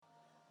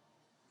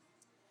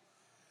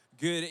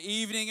Good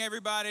evening,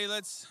 everybody.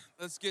 Let's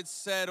get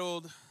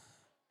settled.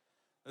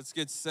 Let's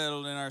get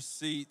settled in our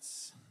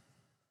seats.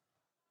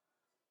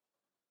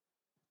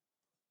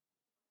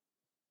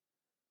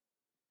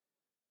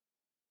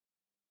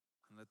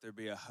 And let there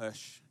be a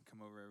hush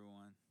come over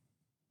everyone.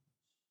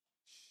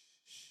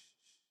 Shh.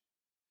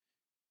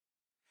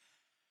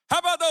 How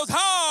about those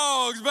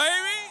hogs,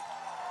 baby?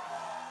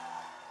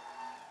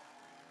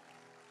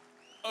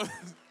 Oh,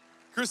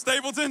 Chris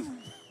Stapleton?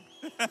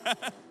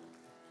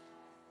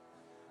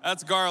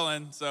 That's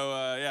Garland, so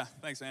yeah,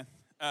 thanks, man.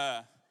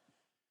 How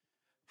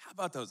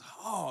about those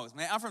hogs,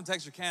 man? I'm from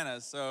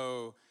Texarkana,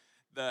 so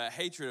the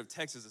hatred of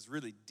Texas is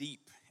really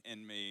deep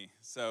in me,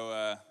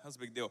 so that's a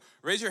big deal.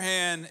 Raise your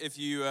hand if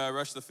you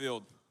rushed the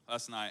field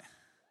last night.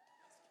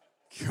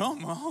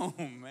 Come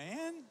on,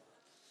 man.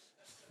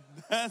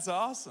 That's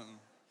awesome.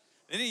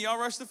 Any of y'all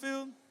rush the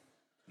field?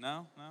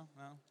 No?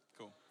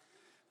 Cool.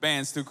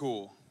 Band's too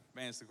cool.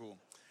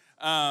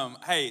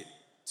 Hey,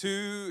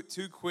 Two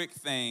quick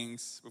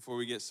things before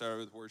we get started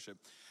with worship.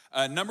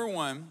 Number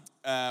one,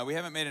 we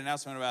haven't made an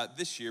announcement about it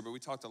this year, but we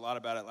talked a lot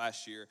about it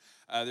last year.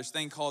 There's a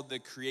thing called the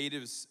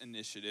Creatives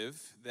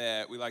Initiative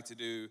that we like to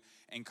do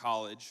in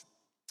college.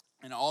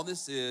 And all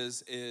this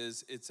is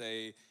it's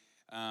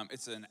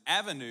an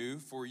avenue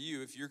for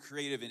you if you're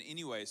creative in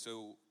any way.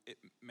 So it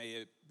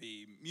may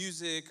be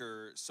music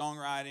or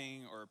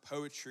songwriting or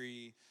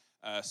poetry,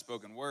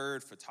 spoken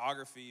word,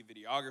 photography,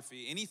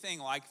 videography, anything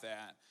like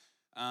that.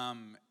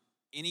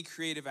 Any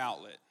creative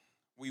outlet,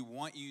 we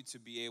want you to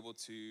be able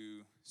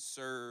to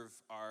serve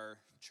our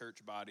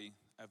church body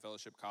at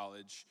Fellowship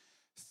College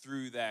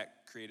through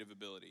that creative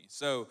ability.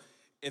 So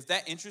if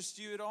that interests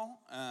you at all,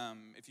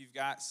 if you've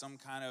got some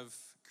kind of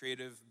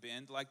creative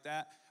bend like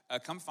that,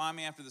 come find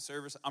me after the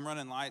service. I'm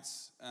running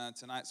lights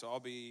tonight, so I'll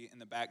be in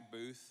the back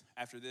booth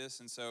after this.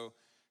 And so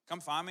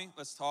come find me.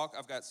 Let's talk.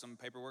 I've got some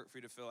paperwork for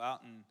you to fill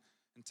out and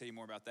tell you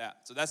more about that.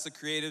 So that's the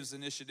Creatives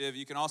Initiative.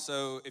 You can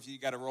also, if you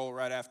got a roll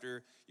right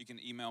after, you can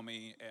email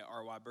me at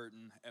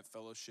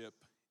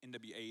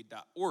ryburton@fellowshipnwa.org.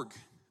 All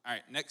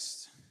right,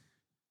 next,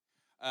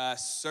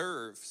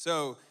 serve.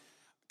 So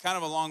kind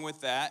of along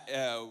with that,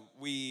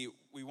 we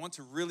want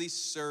to really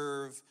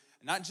serve,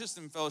 not just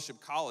in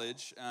Fellowship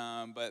College,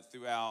 but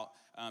throughout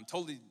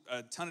totally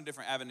a ton of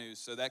different avenues.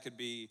 So that could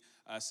be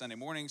Sunday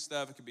morning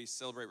stuff. It could be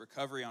Celebrate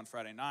Recovery on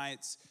Friday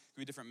nights. It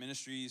could be different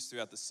ministries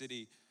throughout the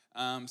city.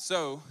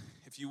 So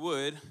if you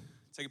would,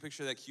 take a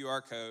picture of that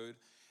QR code,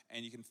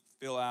 and you can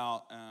fill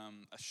out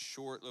a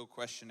short little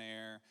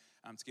questionnaire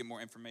to get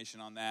more information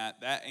on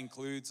that. That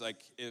includes,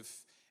 like,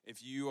 if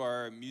you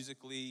are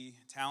musically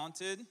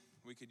talented,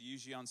 we could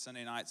use you on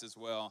Sunday nights as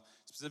well,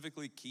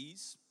 specifically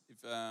keys.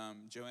 If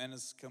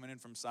Joanna's coming in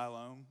from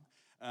Siloam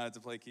to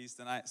play keys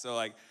tonight,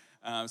 so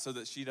so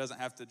that she doesn't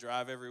have to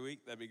drive every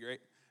week, that'd be great.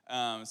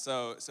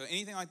 So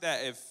anything like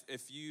that,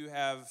 if you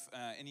have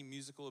any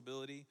musical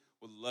ability,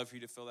 would love for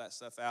you to fill that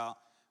stuff out.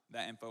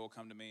 That info will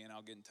come to me, and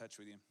I'll get in touch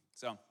with you.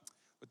 So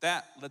with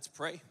that, let's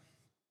pray.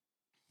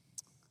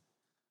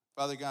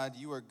 Father God,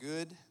 you are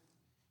good,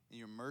 and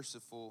you're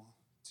merciful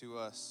to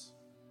us.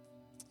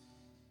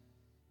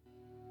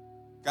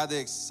 God, the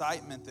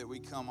excitement that we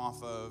come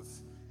off of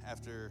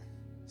after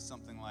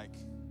something like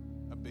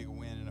a big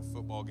win in a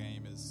football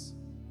game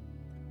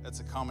that's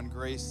a common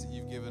grace that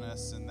you've given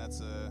us, and it's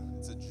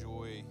a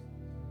joy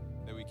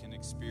that we can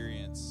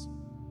experience.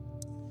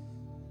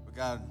 But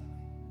God,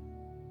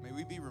 may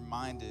we be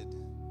reminded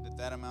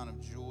that amount of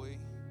joy,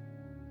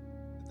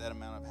 that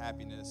amount of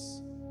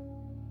happiness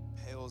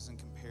pales in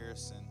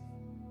comparison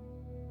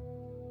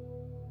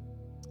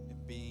in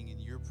being in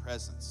your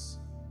presence.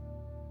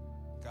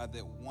 God,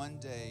 that one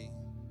day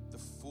the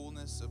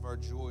fullness of our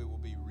joy will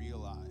be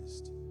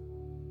realized.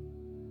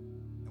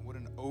 And what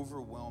an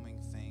overwhelming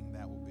thing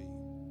that will be.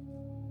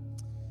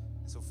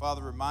 And so,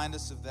 Father, remind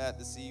us of that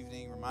this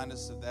evening. Remind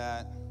us of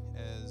that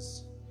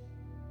as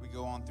we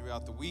go on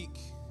throughout the week.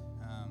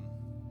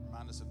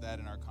 Remind us of that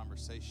in our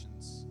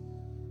conversations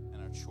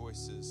and our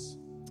choices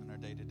and our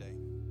day-to-day.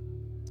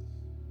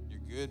 You're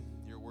good.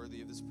 You're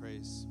worthy of this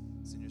praise.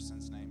 It's in your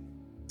Son's name.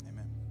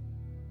 Amen.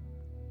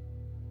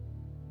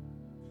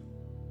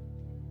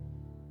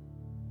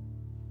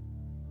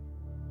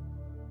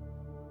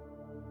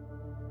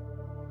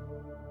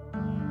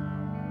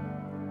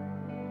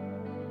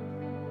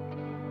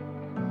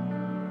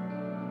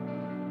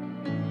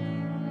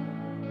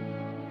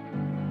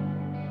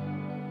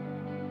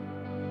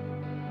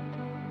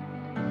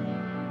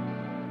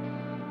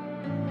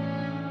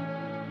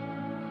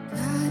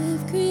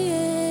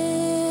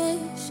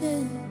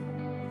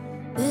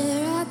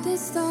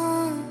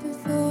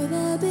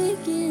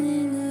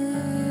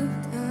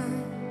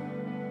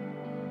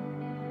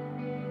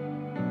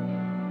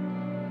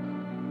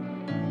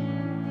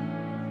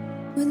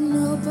 With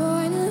no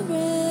point of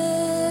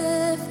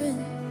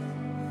reference,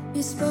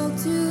 you spoke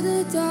to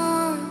the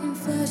dark and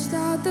fleshed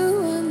out the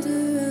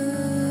wonder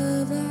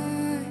of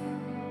life.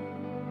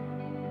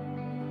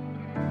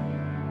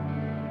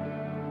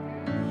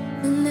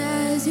 And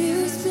as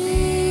you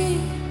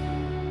speak,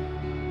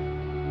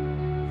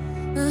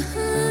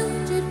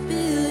 100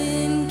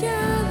 billion galaxies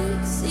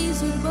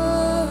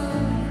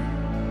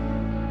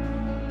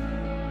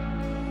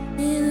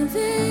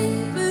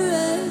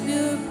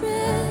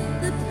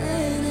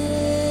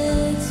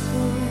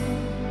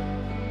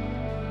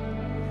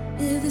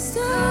If the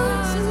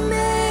stars are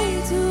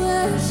made to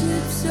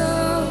worship, so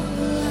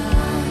will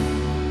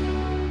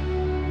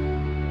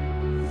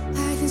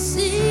I can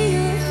see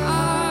your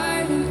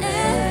heart in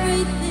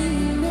everything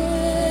you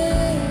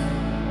made.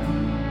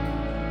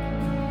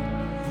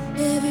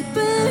 Every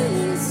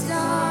burning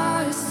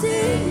star, a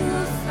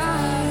signal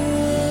fire.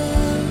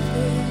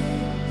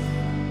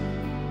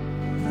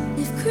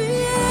 If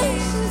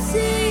creation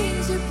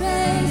sings your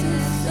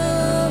praises, so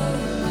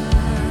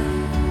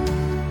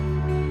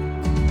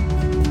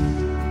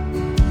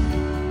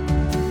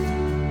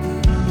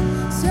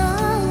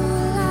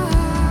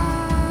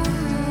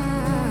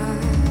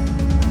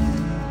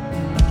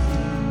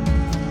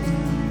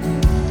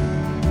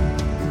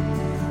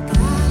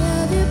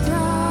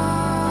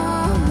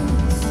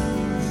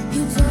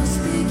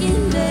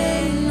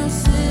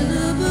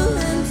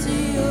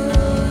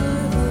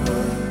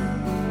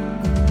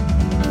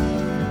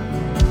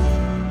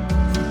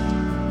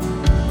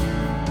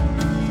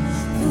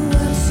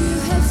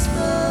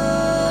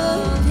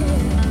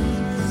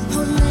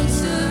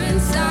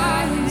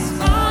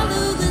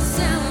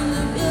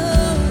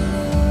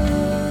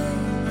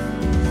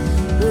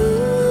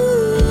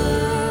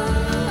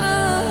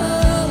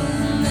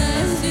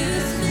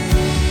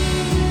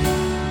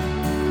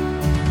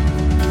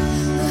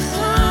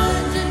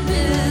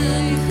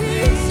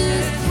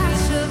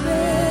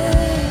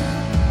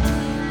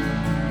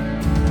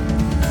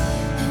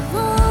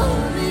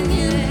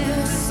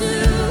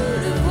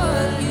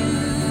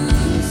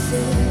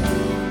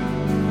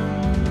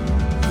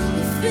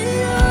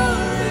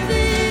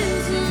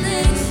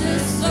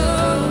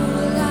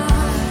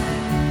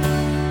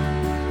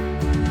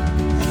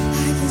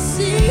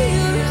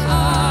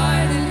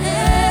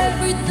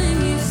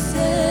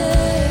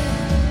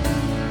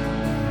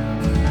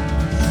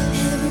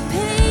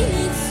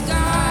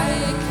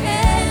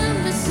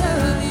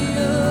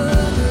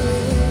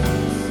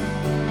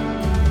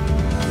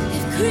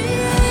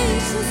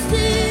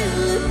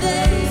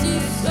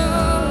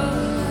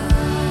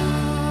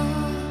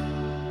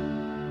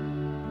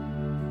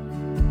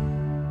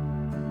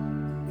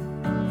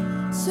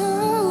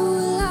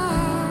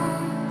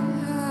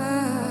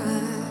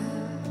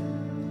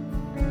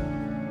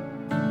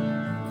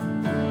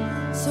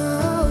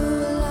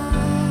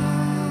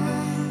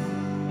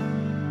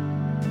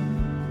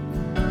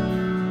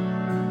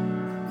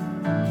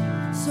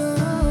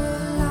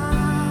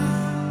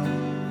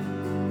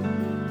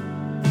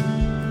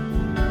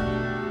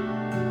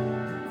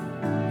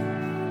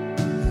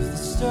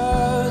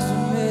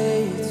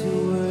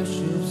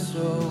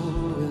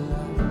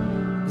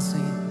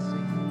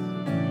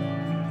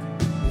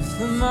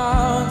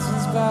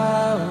mountains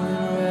bow in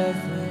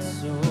reverence,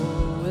 so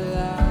will I.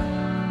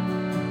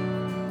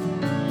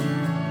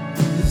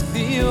 If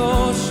the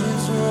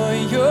oceans roar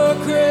your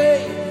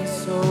praise,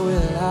 so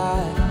will I.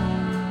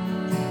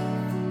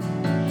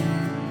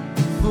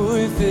 For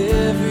if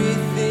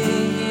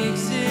everything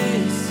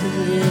exists to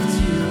lift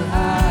you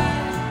high,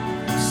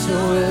 so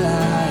will I.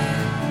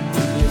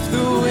 If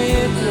the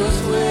wind blows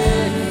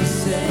where you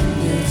send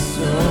it,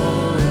 so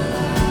will I.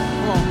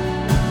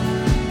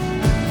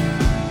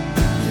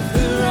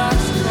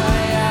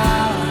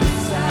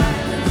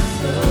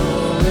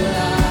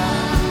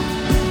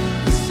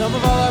 Some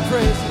of all our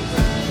praises,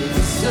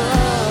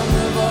 some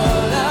of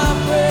all our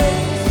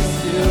praises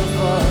still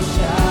fall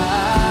shy.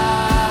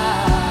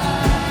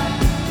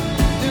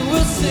 Then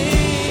we'll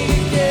sing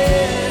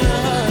again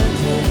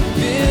 100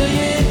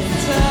 billion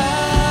times.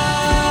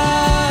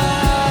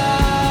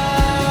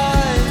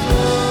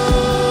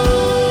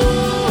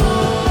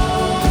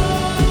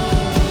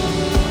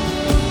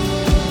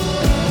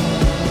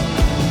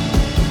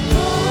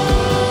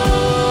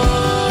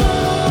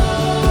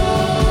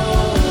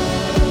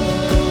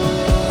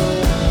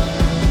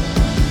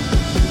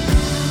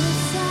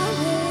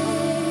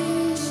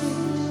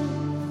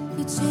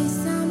 You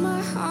chase out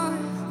my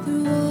heart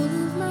through all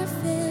of my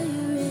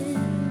failure and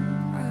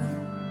pride.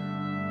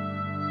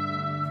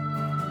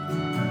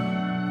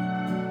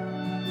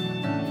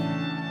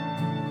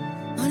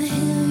 On a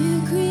hill you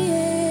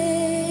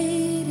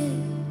created,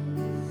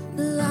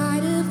 the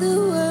light of the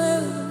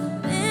world,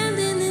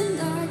 abandoned in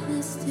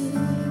darkness to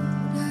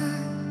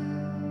die.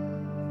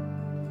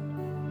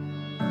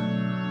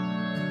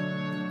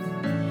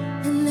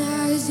 And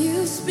as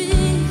you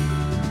speak,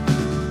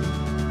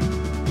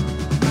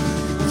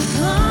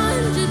 100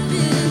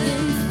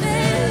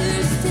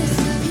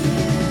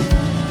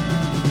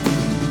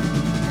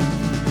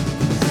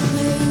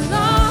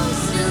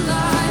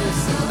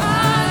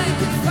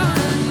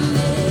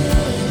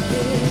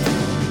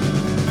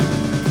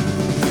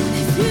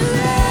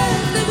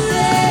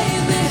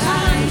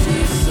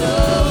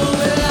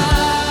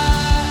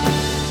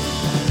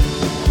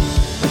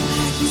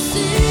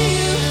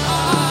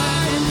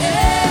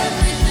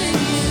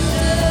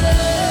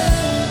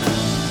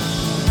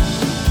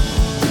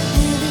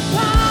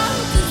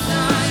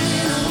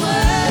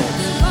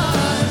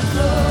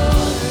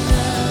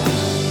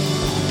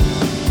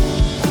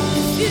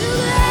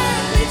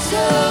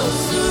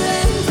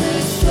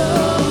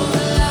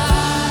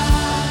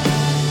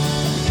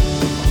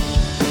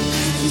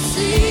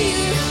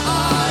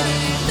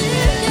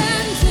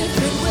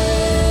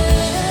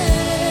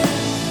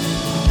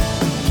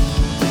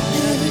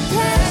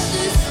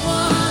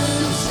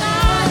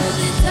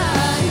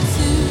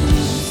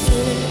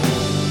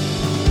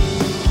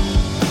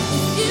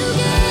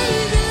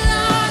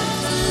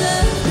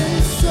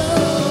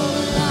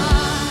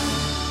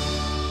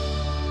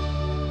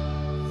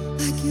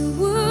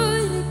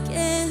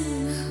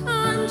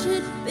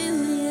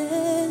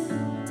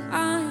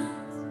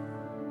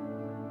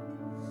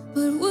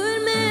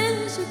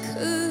 measure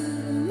could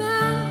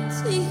amount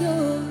to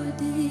your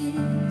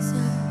desire.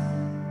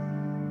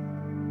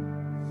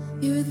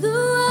 You're the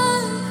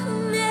one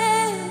who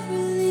never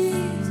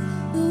leaves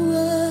the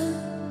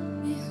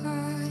world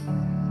behind.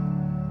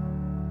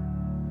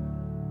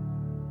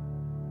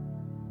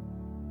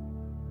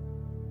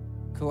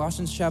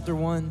 Colossians chapter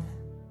 1,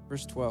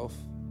 verse 12.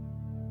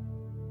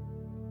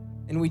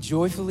 And we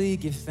joyfully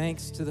give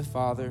thanks to the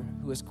Father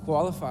who has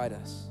qualified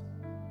us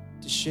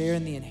to share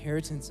in the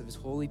inheritance of his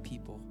holy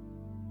people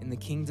in the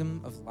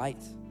kingdom of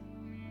light.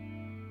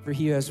 For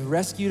he has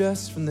rescued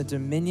us from the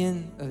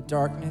dominion of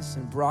darkness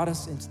and brought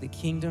us into the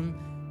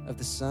kingdom of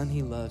the Son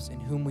he loves,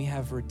 in whom we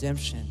have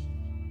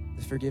redemption,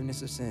 the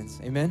forgiveness of sins.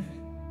 Amen?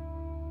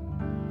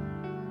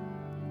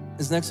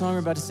 This next song we're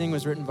about to sing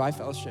was written by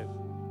Fellowship.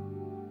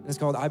 And it's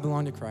called I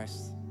Belong to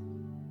Christ.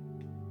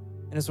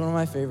 And it's one of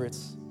my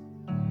favorites.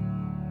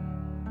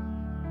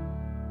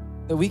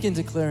 That we can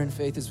declare in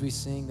faith as we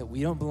sing that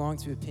we don't belong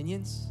to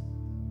opinions,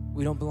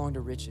 we don't belong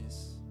to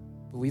riches,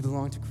 but we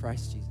belong to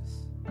Christ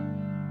Jesus.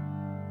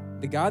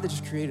 The God that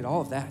just created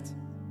all of that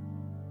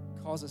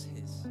calls us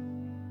his.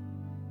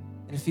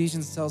 And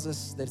Ephesians tells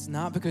us that it's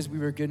not because we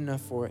were good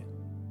enough for it,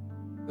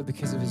 but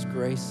because of his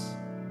grace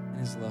and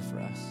his love for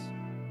us.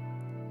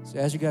 So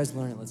as you guys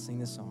learn it, let's sing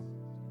this song.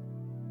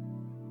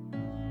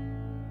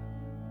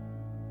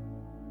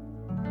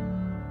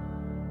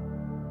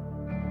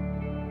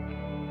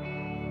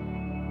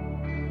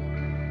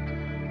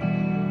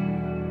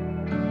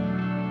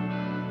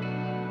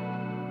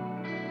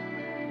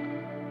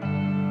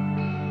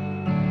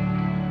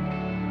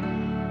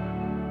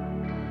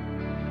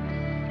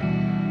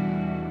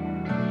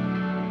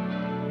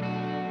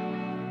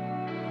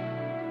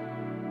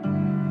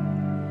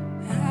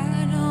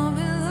 I don't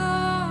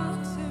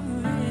belong to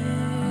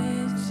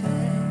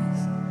riches,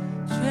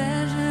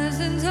 treasures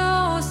and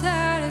don't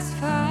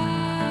satisfy.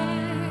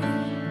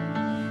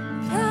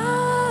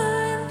 Power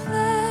and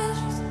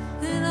pleasures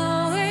and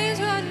always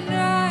run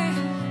dry,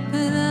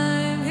 but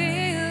I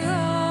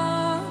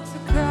belong to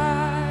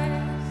Christ.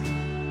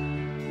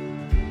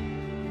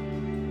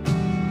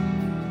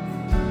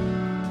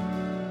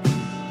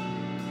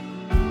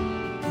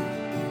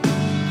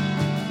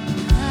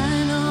 I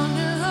don't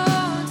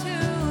belong to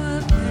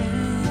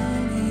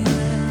opinions,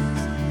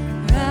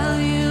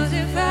 values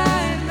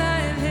defined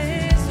by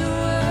this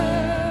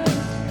world.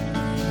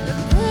 The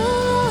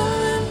pull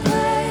and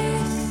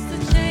place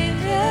that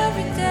change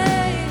every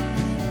day,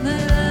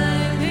 but I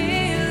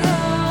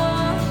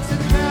belong to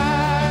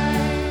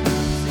Christ.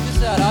 Sing this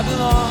out. I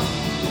belong.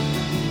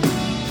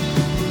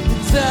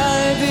 And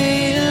I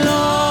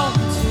belong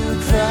to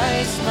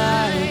Christ,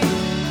 my King.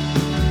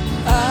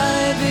 I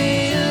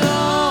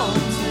belong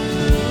to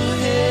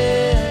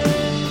him.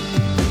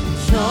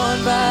 Drawn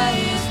by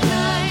his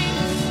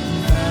kindness,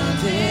 found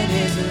in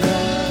his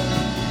love.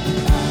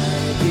 I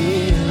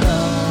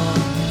belong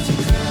to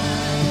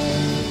Christ.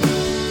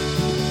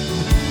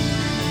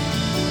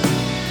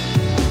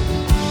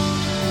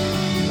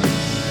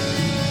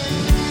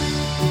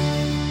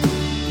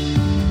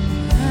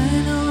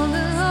 I don't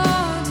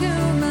belong to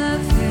my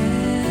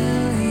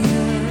failures.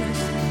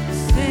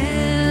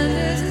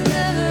 Standards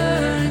never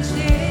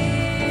achieved.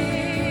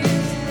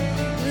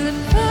 The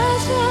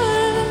pressure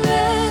and the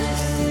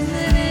medicine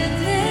that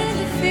ends in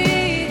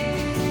defeat,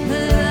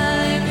 but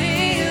I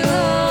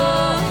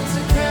belong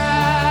to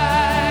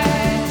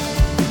Christ.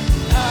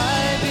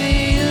 I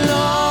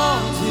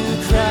belong to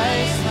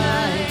Christ,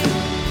 my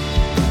King.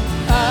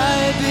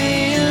 I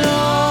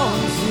belong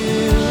to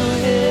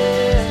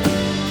him.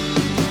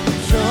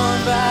 Drawn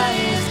by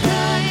his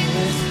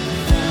kindness,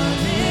 found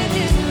in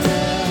his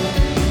love.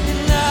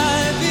 And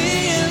I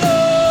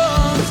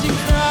belong to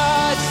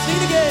Christ. Sing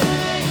it again.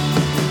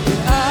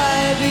 And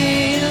I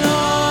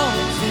belong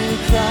to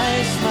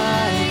Christ,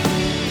 my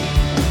King.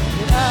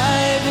 And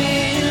I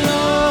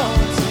belong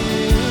to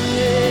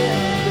him.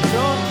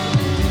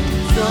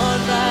 Drawn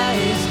by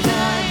his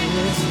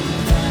kindness,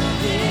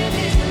 found in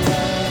his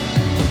love.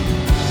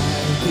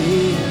 I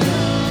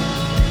belong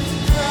to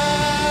Christ.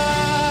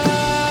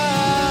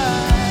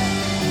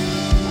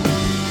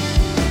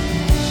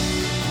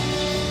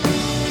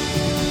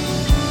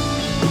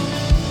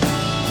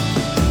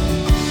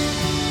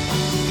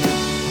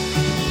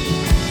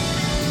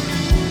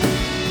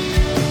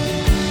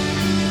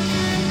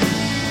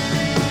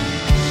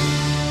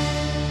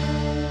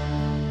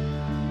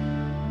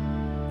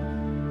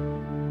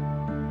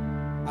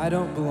 I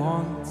don't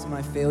belong to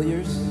my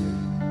failures,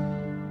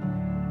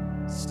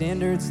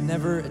 standards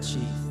never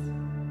achieved,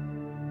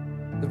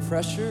 the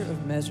pressure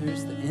of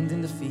measures that end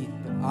in defeat,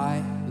 but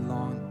I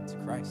belong to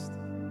Christ.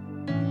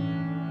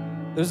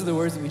 Those are the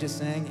words that we just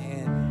sang,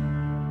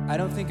 and I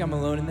don't think I'm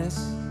alone in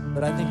this,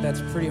 but I think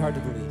that's pretty hard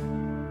to believe.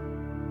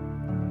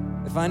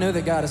 If I know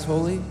that God is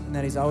holy and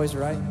that he's always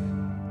right,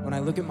 when I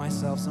look at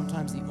myself,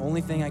 sometimes the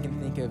only thing I can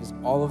think of is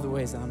all of the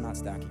ways that I'm not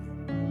stacking up.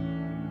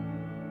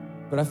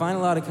 But I find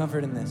a lot of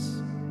comfort in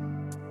this.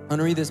 I'm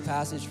going to read this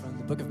passage from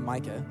the book of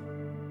Micah,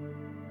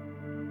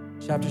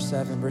 chapter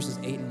 7, verses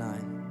 8 and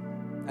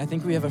 9. I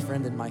think we have a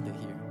friend in Micah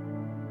here.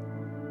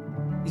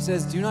 He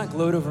says, do not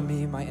gloat over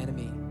me, my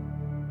enemy.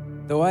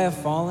 Though I have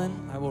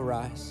fallen, I will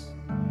rise.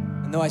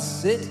 And though I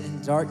sit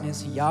in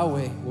darkness,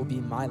 Yahweh will be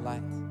my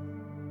light.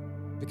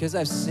 Because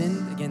I've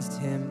sinned against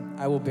him,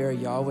 I will bear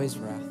Yahweh's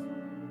wrath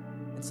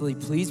until he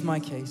pleads my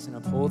case and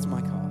upholds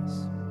my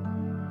cause.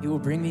 He will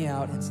bring me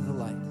out into the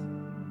light,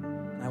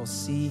 and I will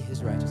see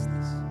his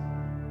righteousness.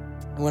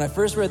 And when I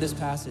first read this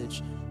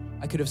passage,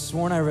 I could have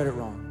sworn I read it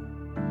wrong.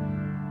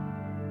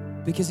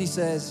 Because he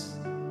says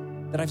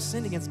that I've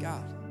sinned against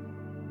God,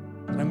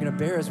 that I'm going to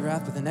bear his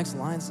wrath, but the next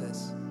line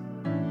says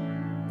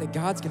that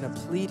God's going to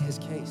plead his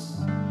case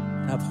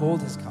and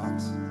uphold his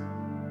cause.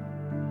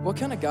 What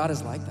kind of God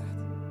is like that?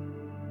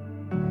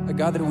 A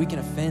God that we can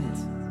offend,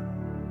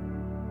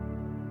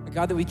 a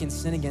God that we can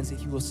sin against, that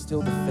he will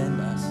still defend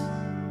us.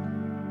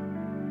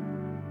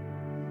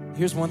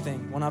 Here's one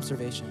thing, one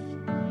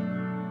observation.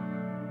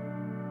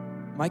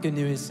 Micah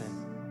knew his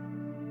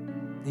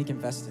sin. He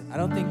confessed it. I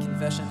don't think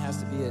confession has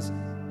to be as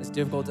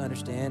difficult to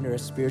understand or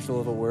as spiritual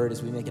of a word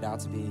as we make it out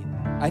to be.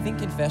 I think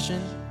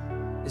confession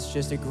is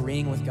just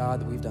agreeing with God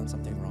that we've done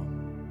something wrong.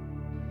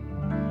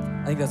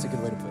 I think that's a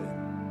good way to put it.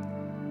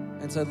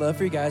 And so I'd love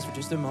for you guys for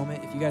just a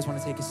moment, if you guys want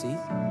to take a seat,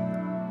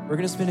 we're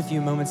going to spend a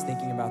few moments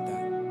thinking about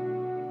that.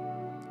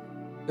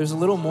 There's a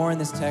little more in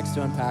this text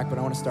to unpack, but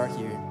I want to start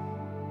here.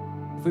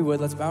 If we would,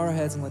 let's bow our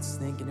heads and let's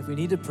think. And if we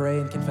need to pray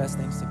and confess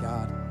things to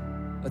God,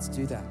 let's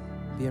do that.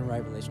 Be in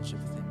right relationship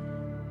with him.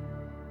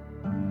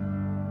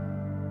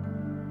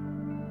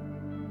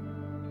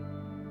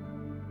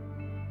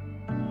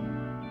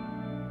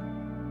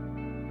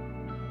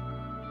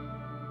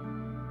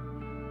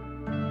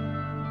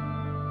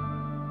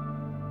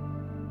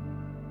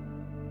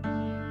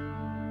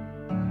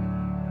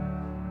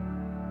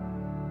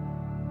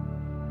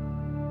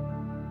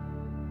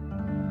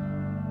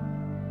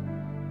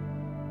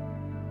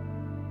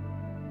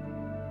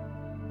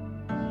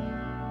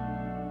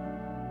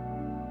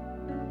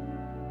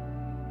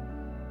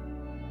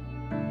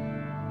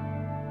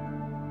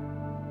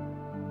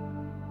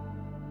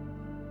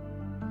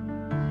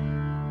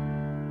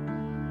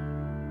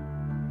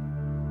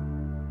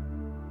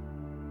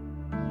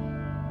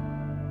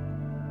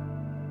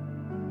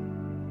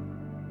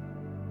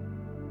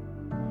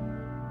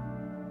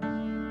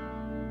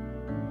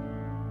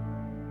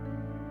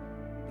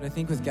 But I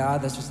think with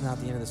God, that's just not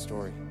the end of the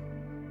story.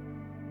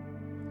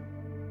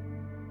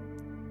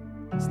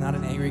 It's not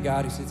an angry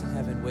God who sits in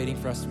heaven waiting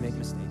for us to make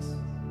mistakes,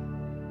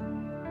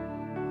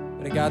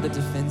 but a God that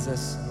defends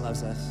us and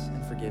loves us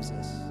and forgives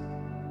us.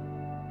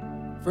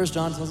 1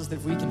 John tells us that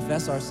if we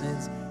confess our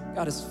sins,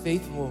 God is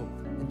faithful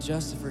and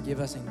just to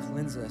forgive us and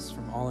cleanse us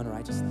from all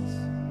unrighteousness.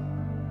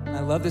 And I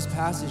love this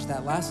passage,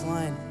 that last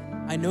line.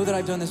 I know that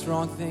I've done this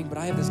wrong thing, but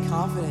I have this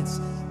confidence.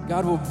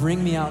 God will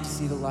bring me out to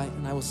see the light,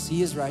 and I will see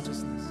his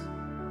righteousness.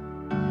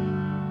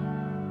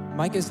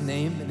 Micah's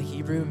name in the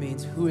Hebrew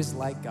means who is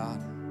like God.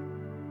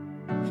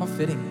 How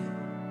fitting.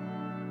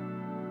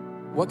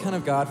 What kind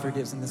of God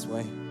forgives in this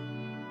way?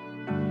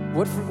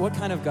 What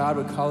kind of God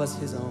would call us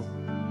his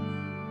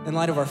own? In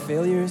light of our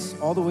failures,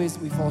 all the ways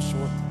that we fall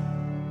short,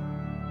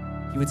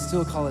 he would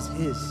still call us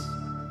his.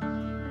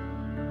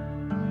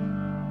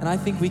 And I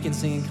think we can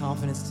sing in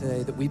confidence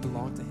today that we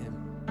belong to him.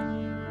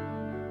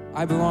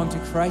 I belong to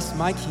Christ,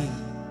 my King.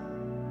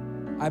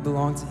 I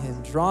belong to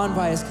him, drawn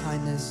by his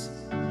kindness,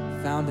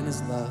 found in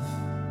his love.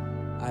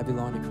 I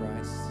belong to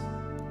Christ.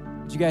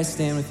 Would you guys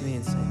stand with me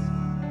and sing?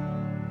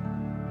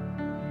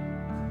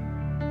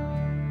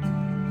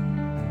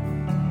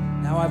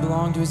 Now I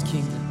belong to his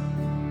kingdom.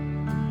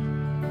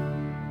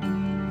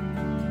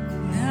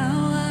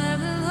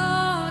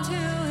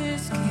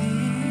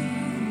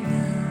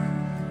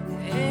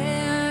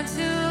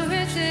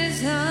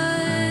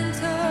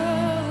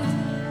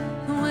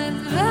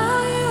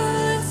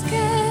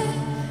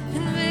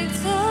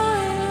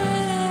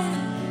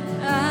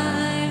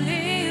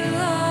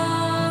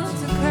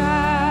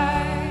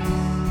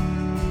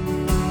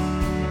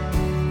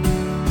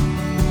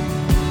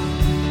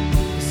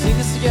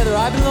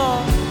 I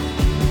belong.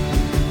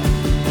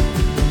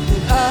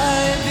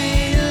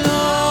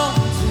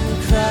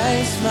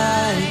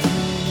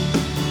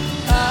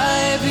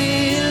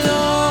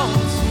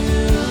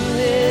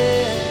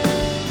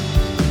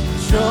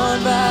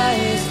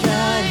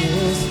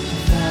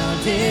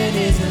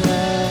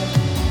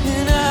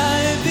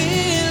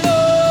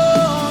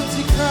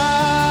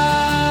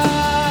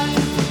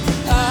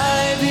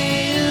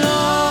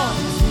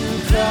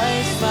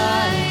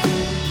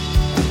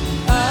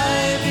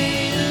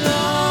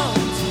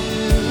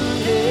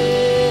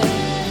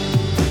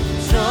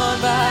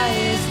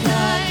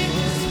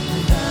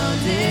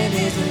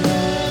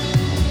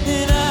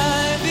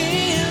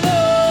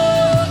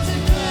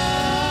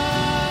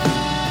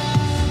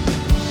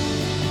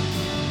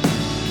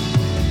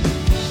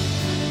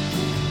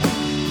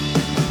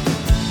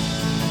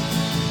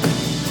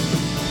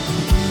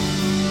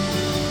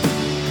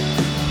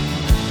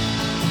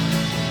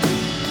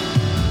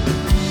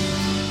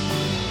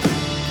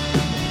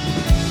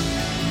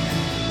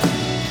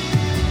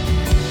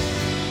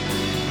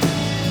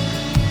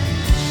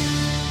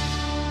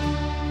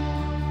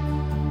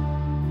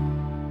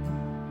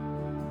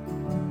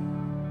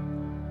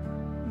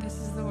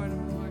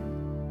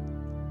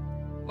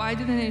 Why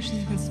do the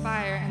nations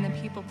conspire and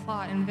the people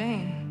plot in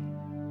vain?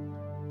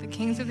 The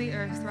kings of the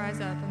earth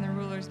rise up and the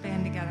rulers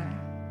band together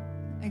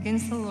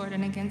against the Lord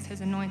and against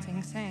his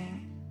anointing,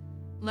 saying,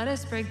 "Let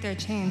us break their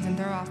chains and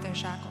throw off their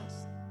shackles."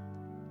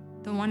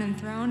 The one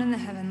enthroned in the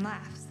heaven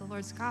laughs. The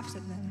Lord scoffs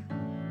at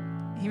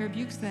them. He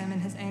rebukes them in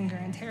his anger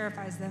and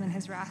terrifies them in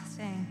his wrath,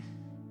 saying,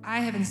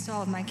 "I have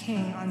installed my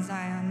king on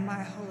Zion,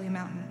 my holy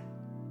mountain.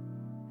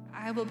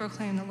 I will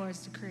proclaim the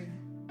Lord's decree."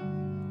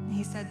 And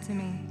he said to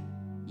me,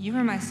 "You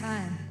are my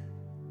son.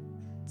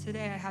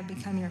 Today I have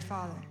become your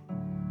father.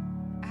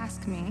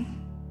 Ask me,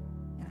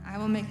 and I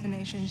will make the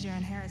nations your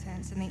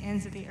inheritance and the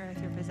ends of the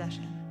earth your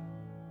possession.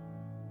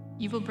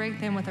 You will break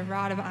them with a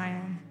rod of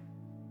iron.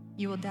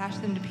 You will dash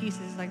them to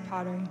pieces like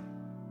pottery.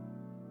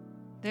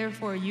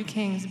 Therefore, you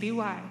kings, be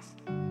wise.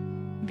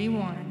 Be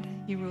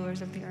warned, you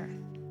rulers of the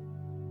earth.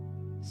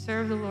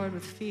 Serve the Lord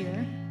with fear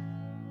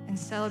and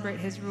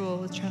celebrate his rule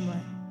with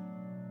trembling.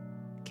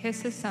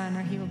 Kiss his son,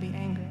 or he will be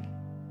angry,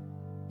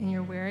 and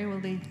your worry will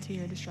lead to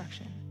your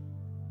destruction.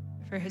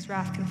 For his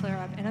wrath can flare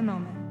up in a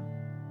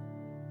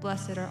moment.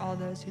 Blessed are all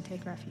those who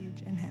take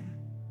refuge in him."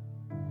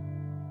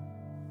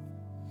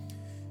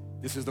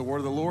 This is the word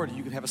of the Lord.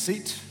 You can have a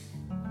seat.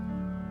 I'm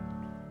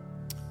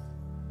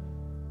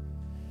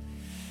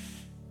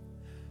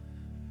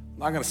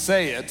not going to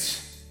say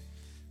it,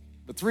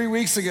 but 3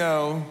 weeks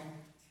ago,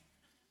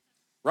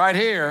 right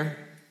here,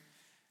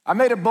 I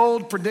made a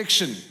bold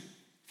prediction.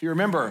 If you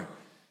remember,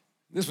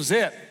 this was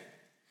it.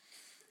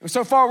 And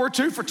so far, we're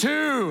 2 for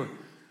 2.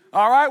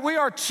 All right, we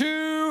are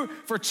 2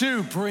 for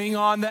 2. Bring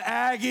on the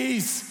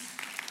Aggies.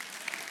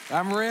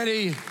 I'm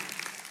ready.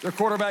 Their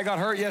quarterback got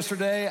hurt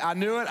yesterday. I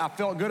knew it. I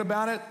felt good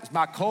about it. It's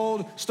my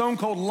stone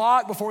cold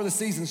lock before the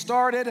season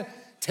started.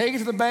 Take it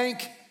to the bank.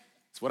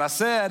 That's what I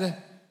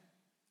said.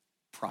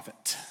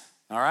 Profit.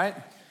 All right?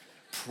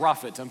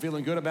 Profit. I'm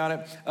feeling good about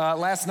it.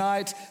 Last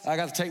night, I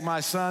got to take my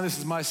son. This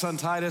is my son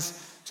Titus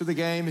to the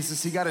game.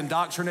 He got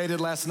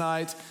indoctrinated last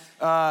night.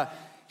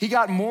 He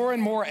got more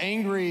and more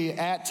angry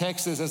at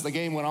Texas as the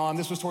game went on.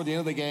 This was toward the end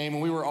of the game,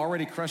 and we were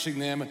already crushing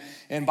them.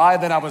 And by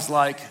then, I was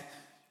like,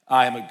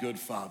 I am a good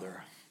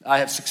father. I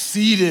have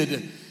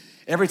succeeded.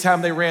 Every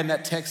time they ran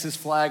that Texas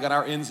flag on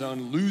our end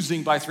zone,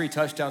 losing by 3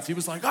 touchdowns, he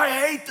was like,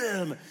 I hate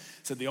them.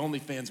 Said the only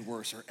fans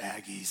worse are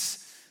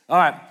Aggies. All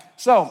right,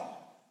 so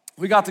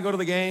we got to go to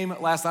the game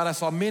last night. I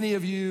saw many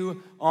of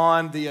you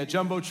on the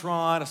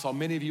Jumbotron. I saw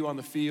many of you on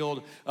the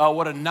field.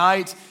 What a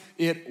night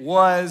it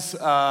was.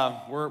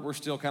 We're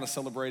still kind of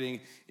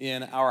celebrating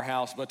in our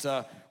house. But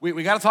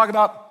we got to talk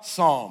about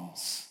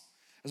Psalms.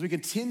 As we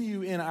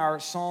continue in our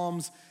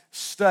Psalms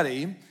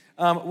study,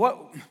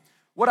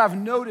 what I've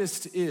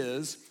noticed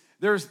is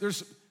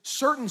there's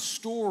certain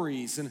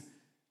stories and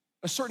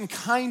a certain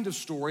kind of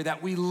story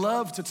that we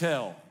love to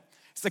tell.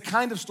 It's the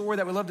kind of story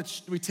that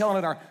we tell it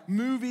in our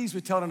movies, we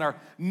tell it in our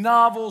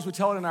novels, we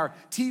tell it in our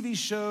TV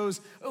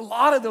shows. A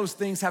lot of those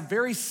things have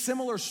very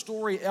similar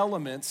story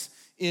elements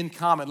in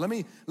common. Let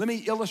me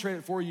illustrate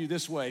it for you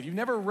this way. If you've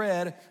never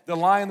read The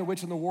Lion, the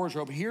Witch, and the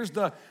Wardrobe, here's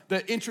the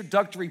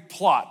introductory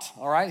plot,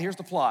 all right? Here's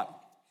the plot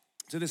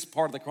to this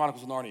part of the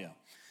Chronicles of Narnia.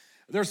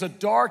 There's a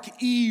dark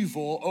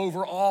evil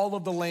over all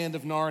of the land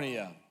of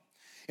Narnia.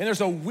 And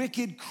there's a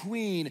wicked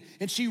queen,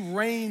 and she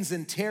reigns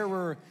in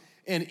terror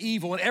and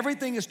evil, and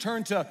everything is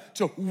turned to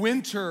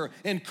winter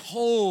and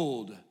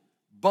cold.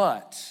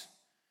 But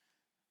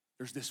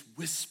there's this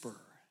whisper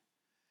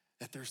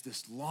that there's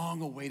this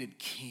long-awaited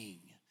king,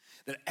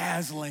 that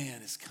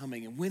Aslan is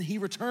coming, and when he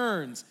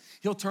returns,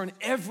 he'll turn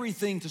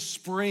everything to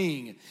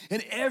spring,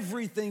 and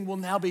everything will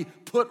now be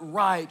put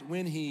right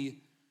when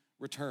he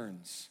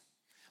returns.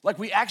 Like,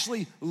 we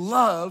actually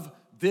love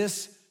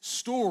this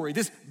story,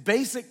 this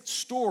basic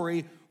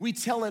story. We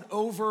tell it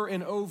over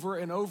and over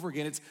and over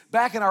again. It's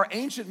back in our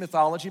ancient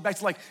mythology, back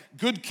to like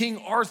good King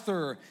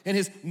Arthur and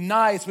his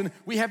knights, when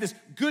we have this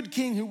good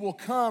king who will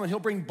come and he'll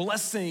bring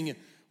blessing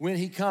when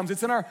he comes.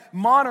 It's in our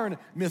modern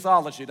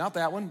mythology, not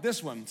that one,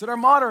 this one. It's in our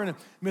modern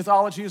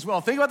mythology as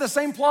well. Think about the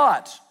same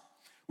plot.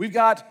 We've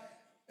got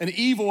an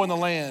evil in the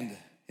land,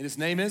 and his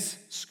name is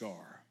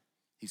Scar.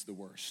 He's the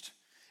worst.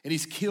 And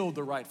he's killed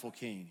the rightful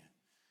king.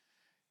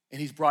 And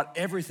he's brought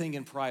everything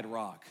in Pride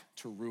Rock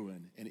to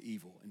ruin and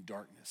evil and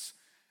darkness.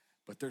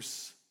 But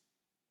there's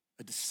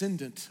a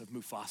descendant of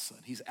Mufasa,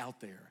 and he's out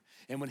there.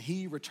 And when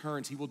he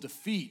returns, he will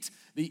defeat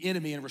the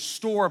enemy and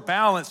restore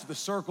balance to the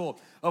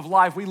circle of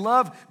life. We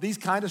love these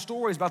kind of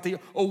stories about the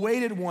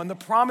awaited one, the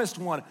promised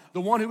one,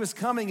 the one who is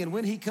coming. And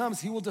when he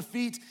comes, he will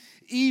defeat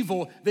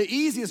evil. The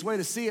easiest way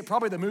to see it,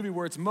 probably the movie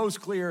where it's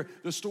most clear,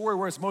 the story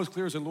where it's most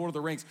clear is in Lord of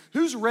the Rings.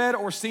 Who's read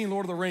or seen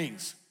Lord of the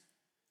Rings?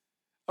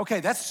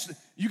 Okay,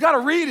 you got to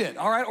read it,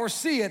 all right, or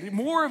see it.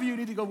 More of you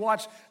need to go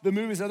watch the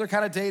movies. They're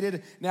kind of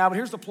dated now, but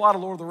here's the plot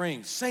of Lord of the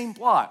Rings. Same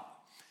plot.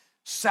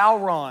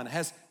 Sauron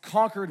has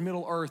conquered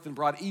Middle-earth and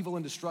brought evil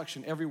and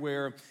destruction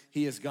everywhere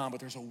he has gone. But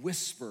there's a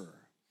whisper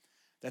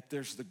that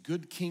there's the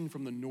good king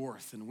from the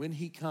north. And when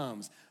he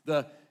comes,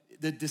 the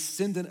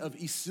descendant of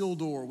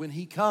Isildur, when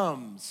he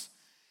comes,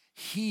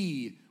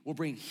 he will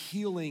bring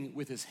healing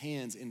with his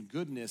hands and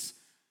goodness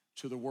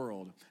to the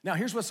world. Now,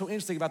 here's what's so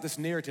interesting about this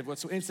narrative,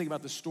 what's so interesting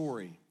about this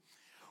story.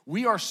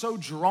 We are so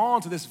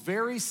drawn to this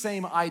very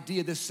same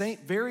idea, this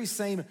very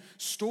same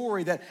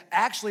story that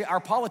actually our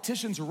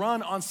politicians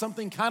run on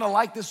something kind of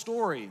like this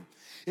story.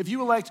 If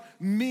you elect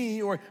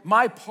me or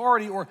my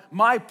party or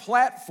my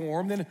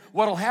platform, then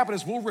what'll happen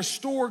is we'll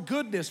restore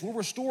goodness, we'll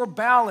restore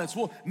balance,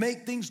 we'll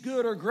make things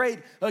good or great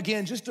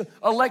again. Just to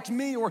elect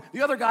me, or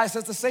the other guy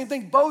says the same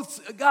thing.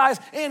 Both guys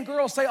and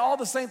girls say all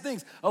the same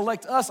things.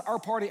 Elect us, our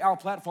party, our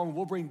platform, and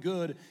we'll bring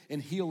good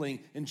and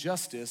healing and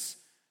justice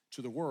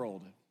to the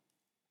world.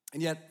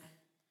 And yet,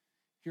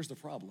 here's the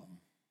problem.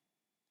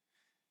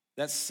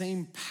 That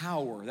same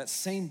power, that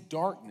same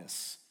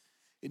darkness,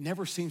 it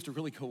never seems to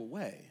really go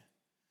away.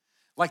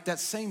 Like that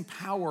same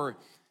power,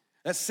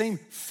 that same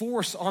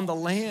force on the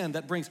land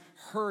that brings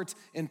hurt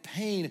and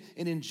pain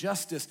and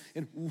injustice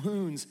and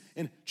wounds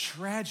and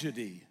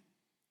tragedy.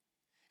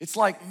 It's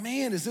like,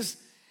 man, is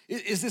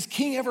this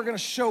king ever going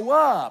to show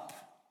up?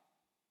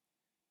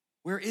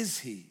 Where is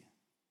he?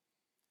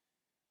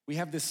 We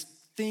have this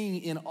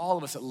thing in all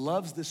of us that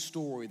loves this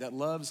story, that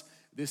loves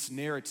this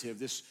narrative,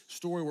 this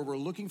story where we're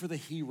looking for the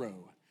hero,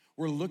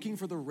 we're looking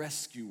for the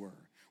rescuer,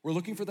 we're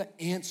looking for the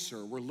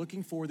answer, we're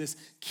looking for this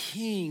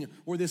king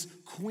or this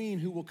queen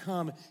who will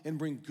come and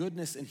bring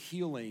goodness and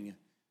healing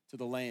to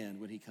the land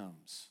when he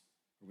comes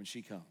or when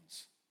she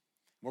comes.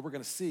 What we're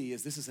going to see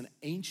is this is an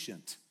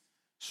ancient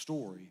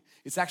story.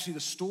 It's actually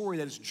the story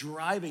that is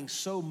driving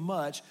so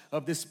much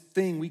of this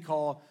thing we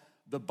call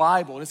the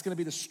Bible. And it's going to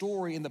be the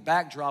story in the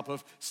backdrop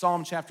of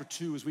Psalm chapter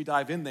 2 as we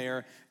dive in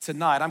there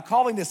tonight. I'm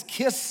calling this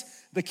Kiss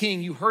the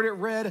King. You heard it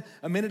read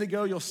a minute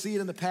ago. You'll see it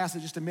in the passage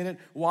in just a minute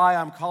why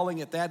I'm calling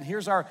it that. And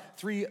here's our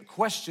 3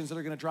 questions that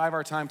are going to drive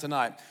our time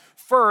tonight.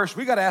 First,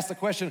 we got to ask the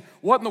question,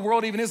 what in the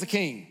world even is a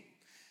king?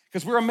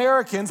 Because we're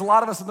Americans, a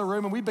lot of us in the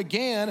room, and we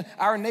began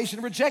our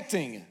nation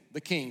rejecting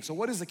the king. So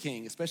what is a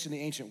king, especially in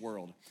the ancient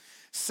world?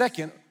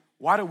 Second,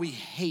 why do we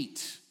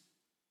hate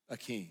a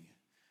king?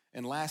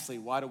 And lastly,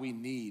 why do we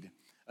need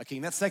a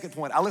king? That second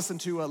point, I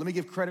listened to, let me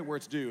give credit where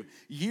it's due.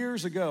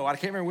 Years ago, I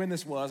can't remember when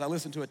this was, I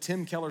listened to a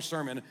Tim Keller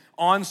sermon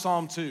on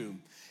Psalm 2.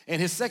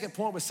 And his second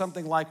point was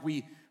something like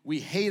we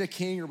hate a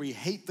king or we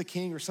hate the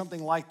king or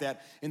something like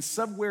that. And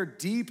somewhere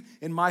deep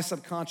in my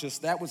subconscious,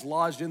 that was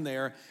lodged in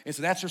there. And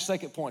so that's your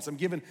second point. So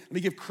let me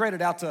give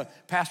credit out to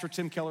Pastor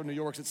Tim Keller in New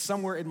York. It's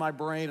somewhere in my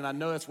brain, and I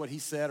know that's what he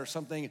said or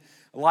something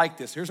like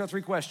this. Here's our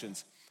 3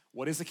 questions.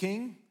 What is a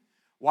king?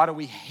 Why do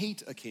we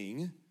hate a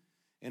king?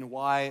 And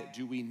why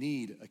do we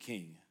need a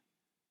king?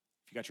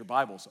 If you got your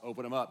Bibles,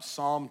 open them up.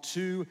 Psalm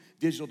 2,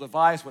 digital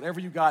device,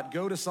 whatever you got,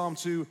 go to Psalm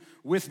 2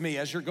 with me.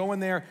 As you're going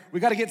there, we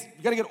got to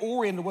get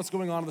oriented to what's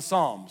going on in the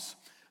Psalms.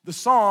 The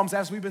Psalms,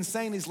 as we've been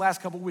saying these last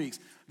couple weeks,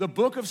 the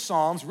book of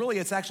Psalms, really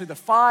it's actually the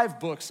 5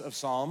 books of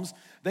Psalms.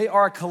 They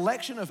are a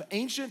collection of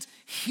ancient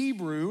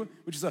Hebrew,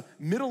 which is a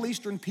Middle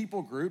Eastern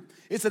people group.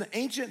 It's an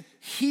ancient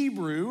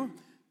Hebrew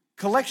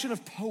collection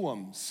of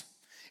poems.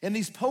 And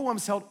these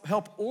poems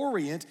help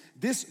orient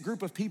this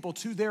group of people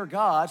to their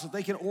God so that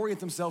they can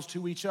orient themselves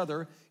to each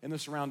other and the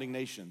surrounding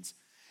nations.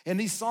 And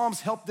these psalms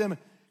help them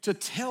to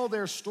tell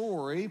their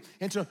story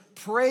and to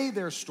pray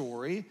their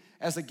story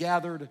as a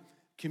gathered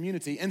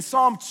community. In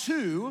Psalm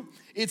 2,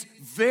 it's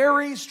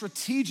very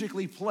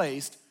strategically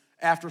placed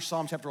after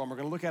Psalm chapter 1. We're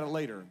going to look at it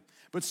later.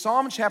 But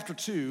Psalm chapter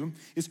 2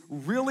 is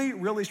really,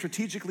 really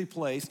strategically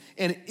placed,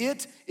 and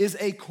it is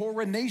a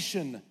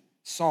coronation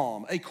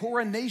psalm, a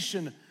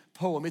coronation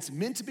poem. It's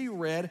meant to be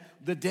read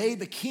the day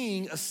the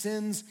king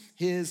ascends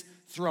his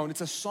throne. It's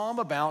a psalm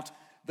about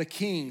the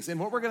kings. And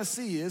what we're going to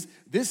see is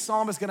this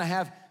psalm is going to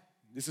have,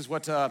 this is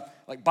what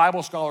like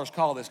Bible scholars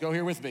call this. Go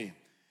here with me.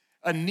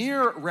 A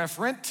near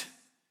referent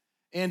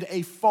and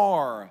a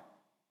far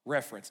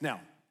reference. Now,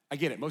 I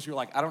get it. Most of you are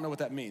like, I don't know what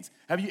that means.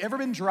 Have you ever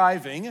been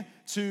driving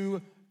to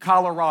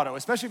Colorado,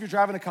 especially if you're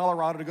driving to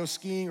Colorado to go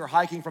skiing or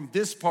hiking from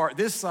this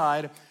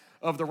side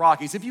of the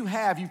Rockies? If you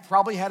have, you've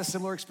probably had a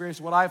similar experience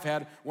to what I've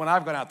had when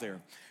I've gone out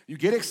there. You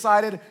get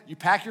excited, you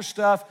pack your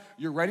stuff,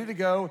 you're ready to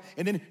go,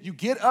 and then you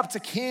get up to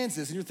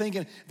Kansas and you're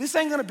thinking, this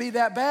ain't gonna be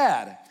that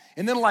bad.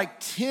 And then like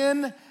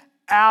 10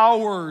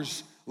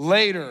 hours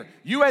later,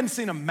 you hadn't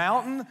seen a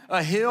mountain,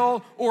 a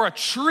hill, or a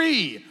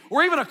tree,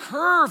 or even a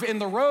curve in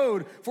the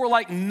road for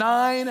like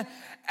 9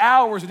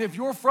 hours. And if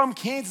you're from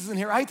Kansas in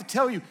here, I hate to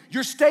tell you,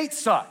 your state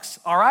sucks,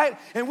 all right?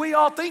 And we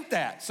all think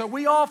that. So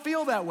we all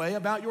feel that way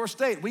about your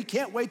state. We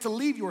can't wait to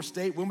leave your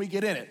state when we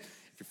get in it.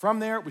 If you're from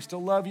there, we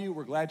still love you.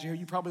 We're glad you're here.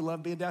 You probably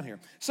love being down here.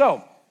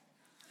 So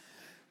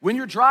when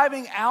you're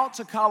driving out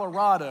to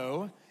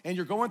Colorado and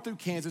you're going through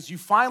Kansas, you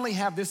finally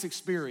have this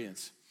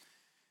experience.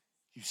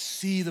 You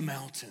see the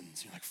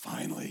mountains. You're like,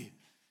 finally,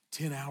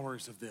 10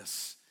 hours of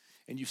this.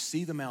 And you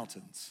see the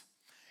mountains.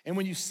 And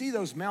when you see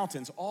those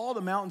mountains, all the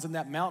mountains in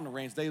that mountain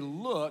range, they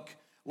look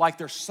like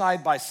they're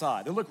side by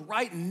side. They look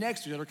right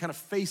next to each other, kind of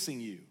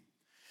facing you.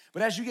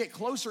 But as you get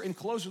closer and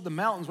closer to the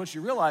mountains, what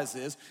you realize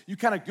is you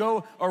kind of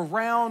go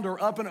around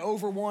or up and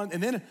over one,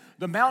 and then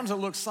the mountains that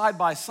look side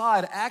by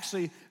side,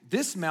 actually,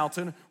 this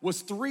mountain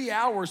was 3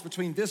 hours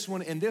between this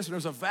one and this one. There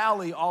was a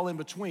valley all in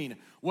between.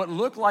 What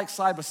looked like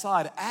side by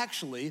side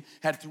actually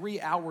had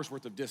 3 hours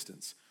worth of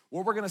distance.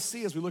 What we're gonna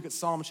see as we look at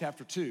Psalm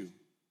chapter 2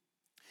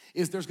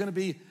 is there's gonna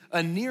be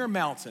a near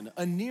mountain,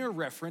 a near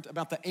referent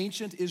about the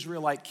ancient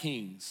Israelite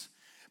kings.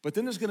 But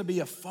then there's gonna be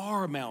a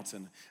far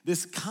mountain,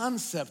 this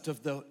concept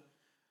of the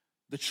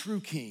true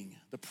king,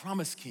 the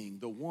promised king,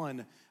 the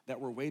one that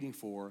we're waiting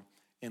for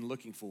and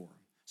looking for.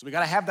 So we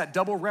gotta have that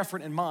double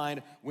referent in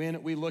mind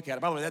when we look at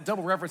it. By the way, that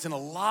double reference in a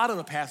lot of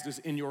the passages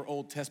in your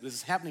Old Testament.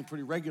 This is happening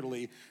pretty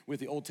regularly with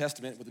the Old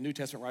Testament, what the New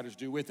Testament writers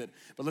do with it.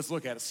 But let's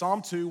look at it.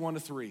 Psalm 2,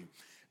 1-3.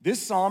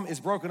 This psalm is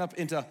broken up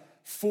into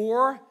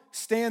 4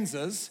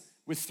 stanzas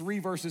with 3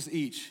 verses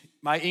each.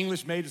 My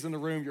English majors in the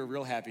room, you're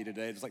real happy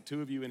today. There's like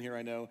 2 of you in here,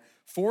 I know.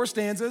 4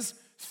 stanzas,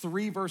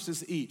 3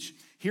 verses each.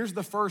 Here's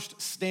the first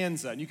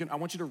stanza. And I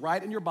want you to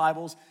write in your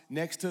Bibles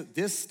next to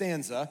this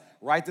stanza,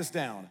 write this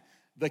down.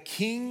 The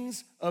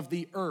kings of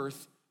the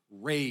earth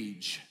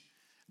rage.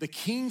 The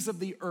kings of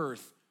the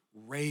earth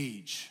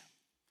rage.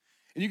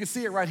 And you can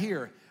see it right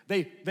here.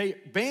 They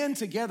band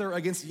together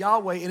against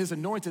Yahweh and his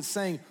anointed,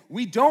 saying,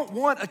 we don't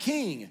want a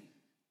king.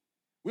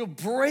 We'll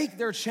break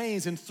their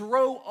chains and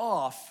throw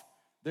off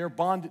their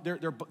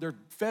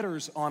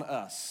fetters on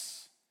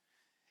us.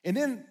 And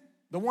then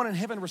the one in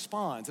heaven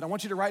responds. And I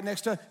want you to write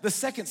next to the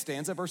second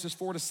stanza, verses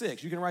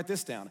 4-6. You can write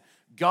this down.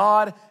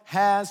 God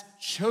has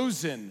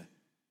chosen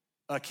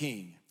a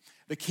king.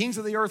 The kings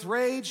of the earth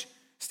rage.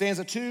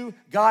 Stanza 2,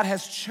 God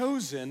has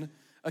chosen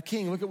a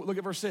king. Look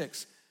at verse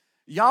 6.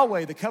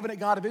 Yahweh, the covenant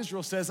God of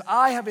Israel, says,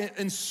 I have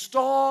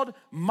installed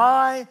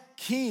my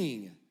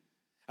king.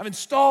 I've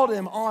installed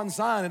him on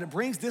Zion. And it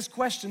brings this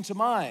question to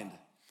mind.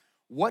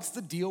 What's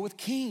the deal with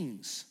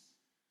kings?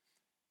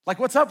 Like,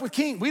 what's up with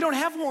king? We don't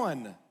have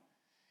one.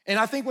 And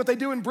I think what they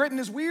do in Britain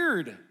is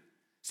weird.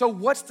 So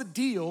what's the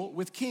deal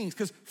with kings?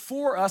 Because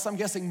for us, I'm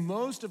guessing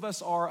most of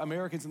us are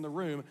Americans in the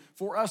room.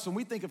 For us, when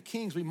we think of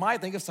kings, we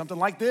might think of something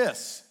like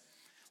this.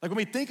 Like when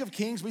we think of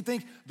kings, we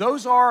think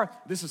those are,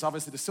 this is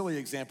obviously the silly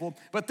example,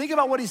 but think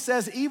about what he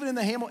says even in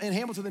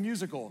Hamilton the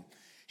musical.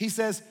 He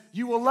says,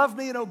 you will love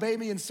me and obey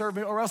me and serve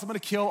me, or else I'm gonna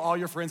kill all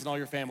your friends and all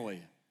your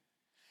family.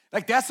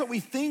 Like that's what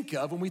we think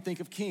of when we think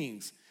of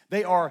kings.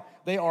 They are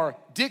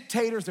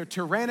dictators, they're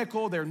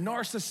tyrannical, they're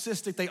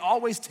narcissistic, they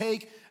always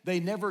take, they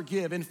never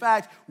give. In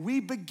fact, we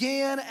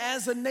began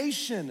as a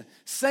nation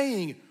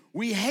saying,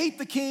 we hate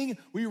the king,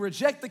 we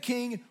reject the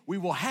king, we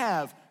will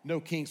have no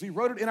kings. We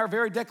wrote it in our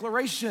very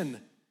declaration.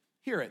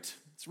 Hear it.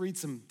 Let's read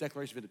some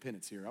Declaration of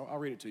Independence here. I'll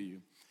read it to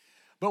you.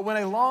 But when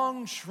a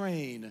long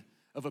train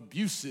of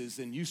abuses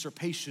and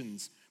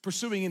usurpations,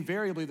 pursuing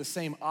invariably the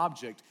same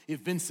object,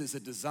 evinces a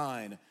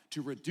design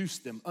to reduce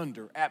them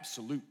under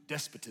absolute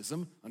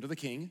despotism, under the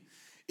king,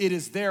 it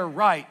is their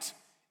right,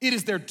 it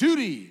is their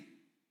duty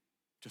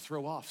to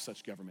throw off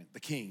such government, the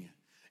king,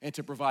 and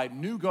to provide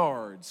new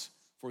guards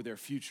for their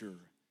future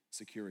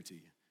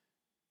security.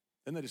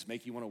 Doesn't that just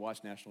make you want to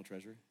watch National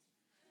Treasure?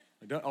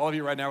 Like, all of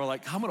you right now are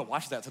like, I'm gonna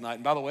watch that tonight.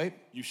 And by the way,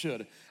 you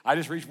should.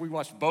 We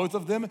watched both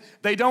of them.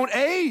 They don't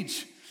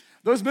age.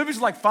 Those movies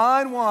are like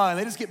fine wine.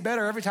 They just get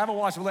better every time I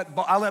watch them.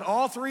 I let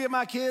all 3 of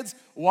my kids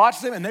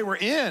watch them, and they were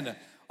in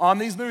on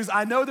these movies.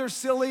 I know they're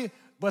silly,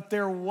 but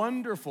they're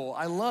wonderful.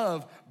 I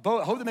love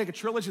both. I hope they make a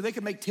trilogy. They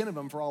can make 10 of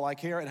them for all I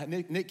care.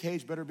 And Nick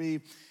Cage better be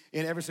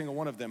in every single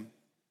one of them.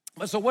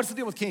 So what's the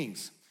deal with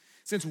kings?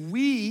 Since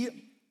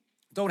we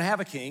don't have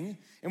a king,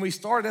 and we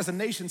started as a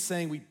nation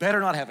saying we better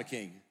not have a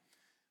king,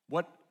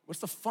 what's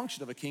the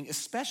function of a king,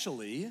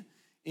 especially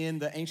in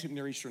the ancient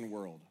Near Eastern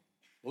world?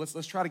 Well,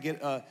 let's try to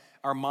get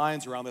our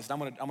minds around this,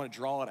 and I'm gonna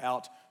draw it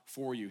out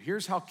for you.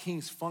 Here's how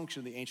kings function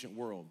in the ancient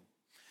world.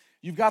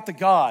 You've got the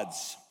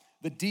gods,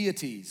 the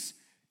deities.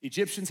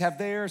 Egyptians have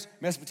theirs,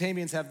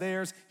 Mesopotamians have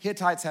theirs,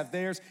 Hittites have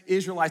theirs,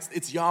 Israelites,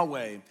 it's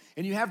Yahweh.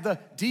 And you have the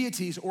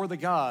deities or the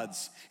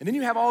gods. And then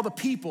you have all the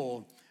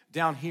people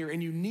down here,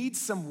 and you need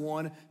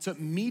someone to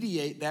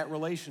mediate that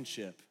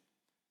relationship.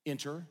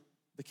 Enter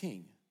the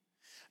king.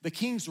 The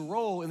king's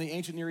role in the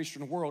ancient Near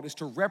Eastern world is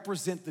to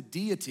represent the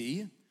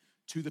deity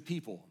to the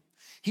people.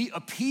 He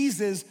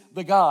appeases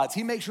the gods.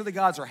 He makes sure the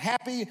gods are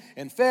happy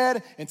and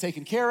fed and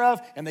taken care of,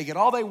 and they get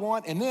all they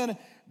want. And then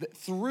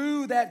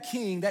through that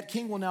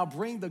king will now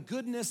bring the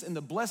goodness and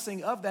the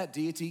blessing of that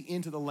deity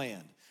into the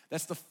land.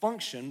 That's the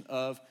function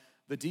of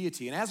the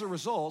deity. And as a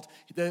result,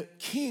 the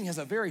king has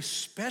a very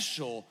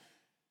special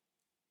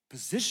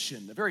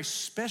position, a very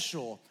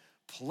special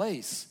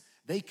place.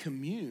 They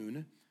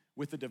commune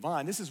with the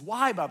divine. This is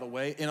why, by the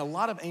way, in a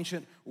lot of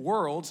ancient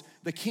worlds,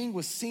 the king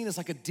was seen as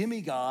like a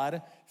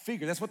demigod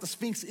figure. That's what the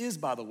Sphinx is,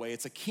 by the way.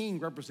 It's a king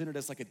represented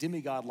as like a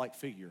demigod-like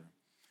figure.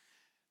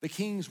 The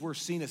kings were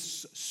seen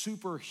as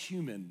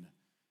superhuman,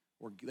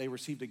 or they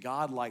received a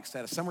godlike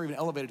status. Some were even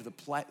elevated to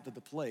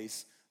the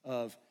place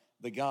of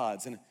the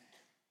gods. And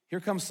here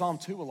comes Psalm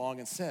 2 along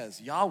and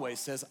says, Yahweh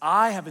says,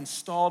 I have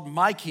installed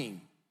my king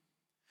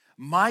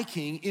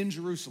in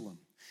Jerusalem.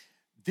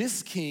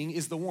 This king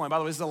is the one, by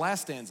the way, this is the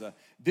last stanza.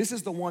 This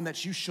is the one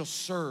that you shall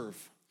serve.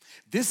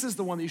 This is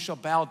the one that you shall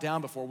bow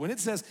down before. When it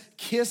says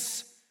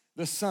kiss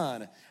the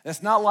Son.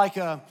 That's not like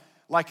a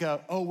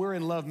oh, we're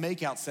in love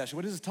makeout session.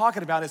 What this is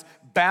talking about is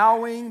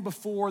bowing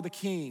before the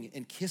King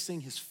and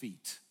kissing his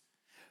feet,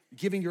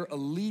 giving your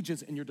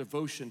allegiance and your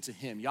devotion to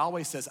him.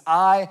 Yahweh says,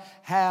 I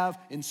have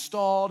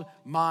installed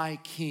my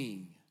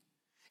King,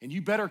 and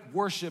you better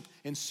worship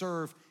and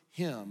serve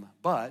him.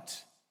 But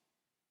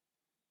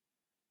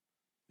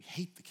we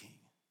hate the King.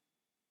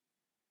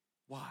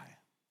 Why?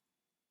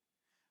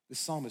 This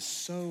psalm is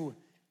so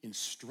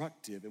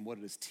instructive in what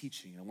it is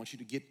teaching. And I want you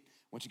to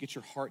get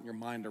your heart and your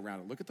mind around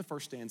it. Look at the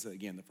first stanza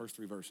again, the first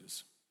 3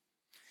 verses.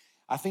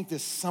 I think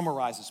this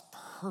summarizes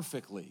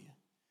perfectly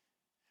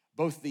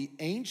both the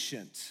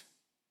ancient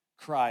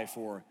cry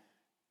for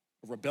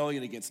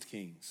rebellion against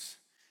kings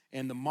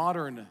and the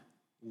modern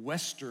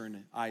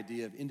Western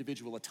idea of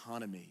individual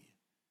autonomy.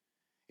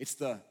 It's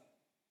the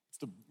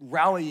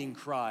rallying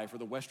cry for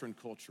the Western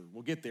culture.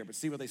 We'll get there, but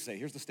see what they say.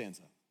 Here's the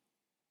stanza.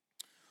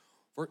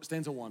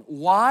 Stanza 1.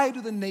 Why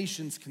do the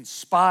nations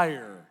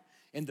conspire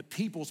and the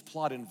peoples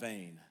plot in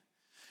vain?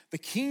 The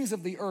kings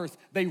of the earth,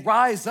 they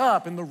rise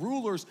up, and the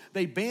rulers,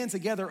 they band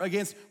together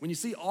against, when you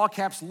see all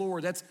caps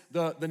Lord, that's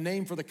the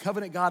name for the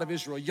covenant God of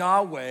Israel,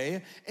 Yahweh,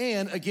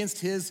 and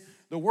against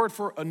the word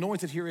for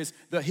anointed here is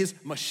his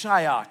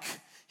Mashiach,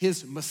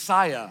 his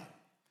Messiah.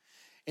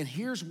 And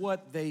here's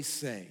what they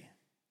say.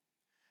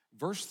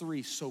 Verse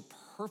 3 so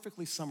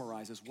perfectly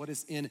summarizes what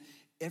is in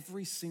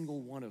every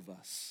single one of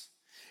us.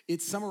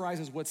 It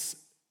summarizes what's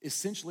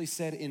essentially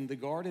said in the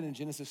garden in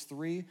Genesis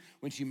 3,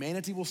 when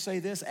humanity will say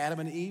this, Adam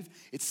and Eve.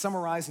 It's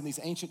summarized in these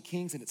ancient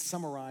kings, and it's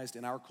summarized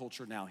in our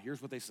culture now.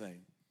 Here's what they say.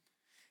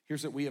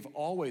 Here's what we have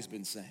always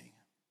been saying.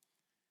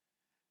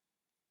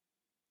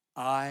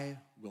 I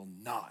will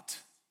not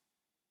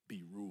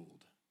be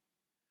ruled.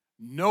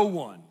 No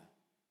one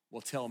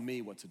will tell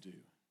me what to do.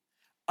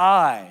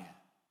 I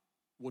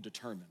will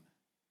determine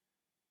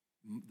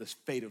the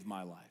fate of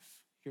my life.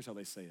 Here's how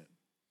they say it.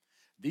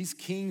 These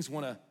kings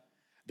want to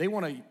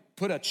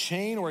put a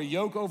chain or a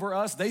yoke over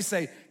us. They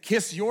say,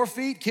 kiss your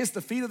feet, kiss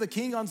the feet of the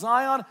king on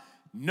Zion.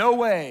 No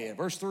way.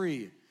 Verse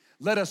 3,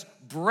 let us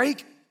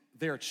break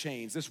their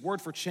chains. This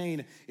word for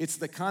chain, it's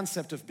the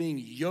concept of being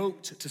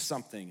yoked to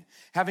something,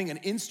 having an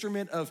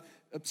instrument of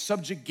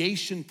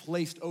subjugation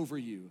placed over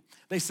you.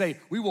 They say,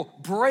 we will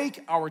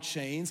break our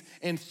chains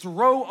and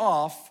throw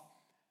off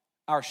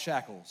our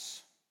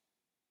shackles.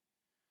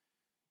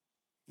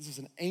 This is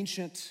an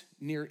ancient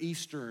Near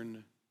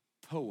Eastern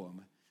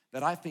poem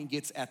that I think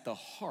gets at the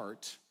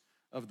heart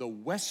of the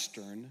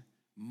Western,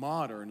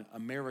 modern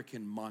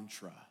American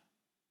mantra.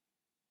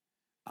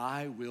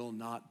 I will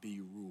not be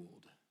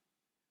ruled.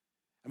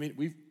 I mean,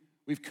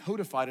 we've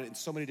codified it in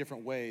so many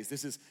different ways.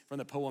 This is from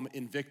the poem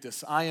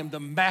Invictus. I am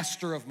the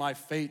master of my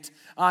fate.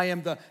 I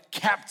am the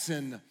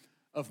captain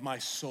of my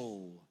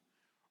soul.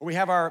 Or we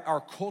have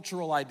our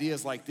cultural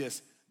ideas like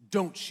this.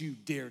 Don't you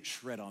dare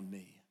tread on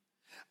me.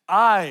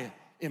 I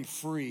am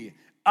free.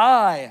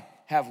 I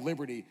have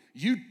liberty.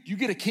 You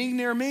get a king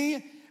near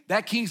me,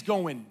 that king's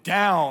going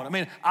down. I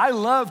mean, I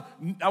love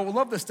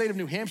the state of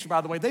New Hampshire, by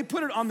the way. They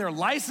put it on their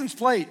license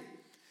plate.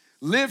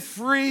 Live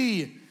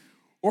free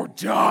or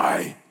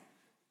die.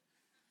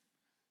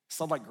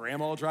 Sounds like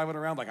grandma driving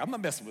around like, I'm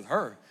not messing with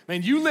her.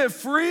 Man, you live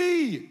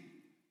free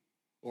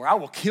or I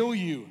will kill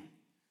you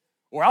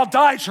or I'll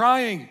die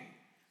trying.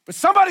 But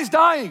somebody's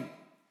dying. Man,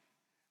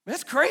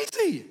 that's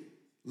crazy.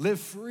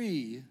 Live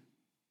free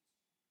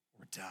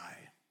or die.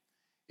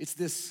 It's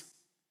this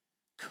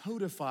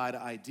codified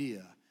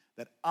idea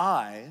that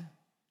I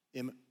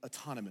am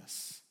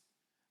autonomous.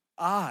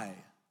 I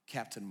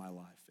captain my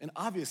life. And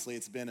obviously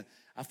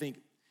I think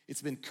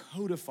it's been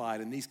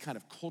codified in these kind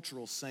of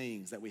cultural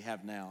sayings that we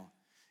have now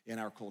in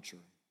our culture.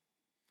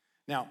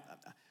 Now,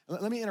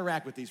 let me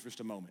interact with these for just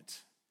a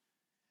moment.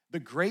 The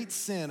great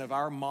sin of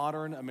our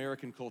modern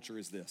American culture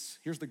is this.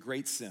 Here's the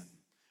great sin.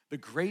 The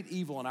great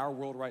evil in our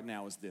world right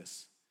now is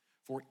this.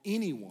 For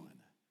anyone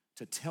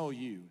to tell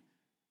you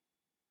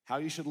how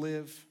you should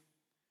live,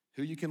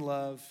 who you can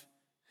love,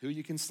 who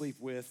you can sleep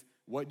with,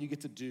 what you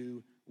get to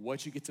do,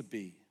 what you get to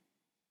be.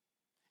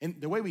 And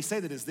the way we say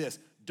that is this: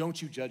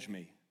 don't you judge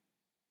me.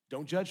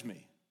 Don't judge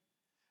me.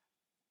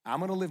 I'm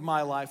gonna live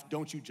my life,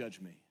 don't you judge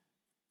me.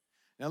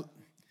 Now,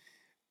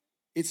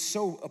 it's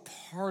so a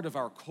part of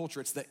our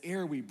culture. It's the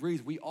air we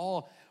breathe. We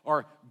all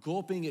are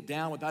gulping it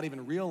down without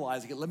even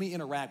realizing it. Let me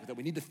interact with it.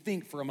 We need to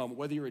think for a moment,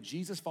 whether you're a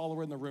Jesus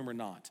follower in the room or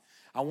not.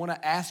 I wanna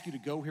ask you to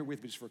go here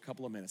with me just for a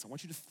couple of minutes. I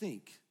want you to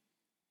think.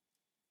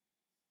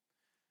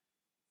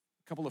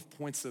 A couple of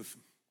points of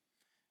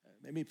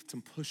maybe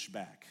some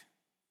pushback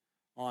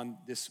on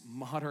this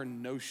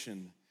modern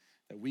notion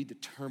that we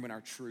determine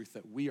our truth,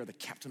 that we are the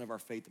captain of our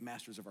fate, the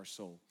masters of our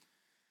soul.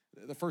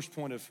 The first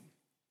point of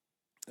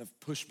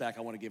pushback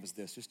I want to give is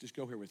this. Just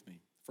go here with me.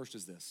 First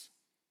is this.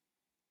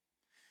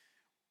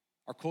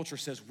 Our culture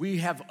says we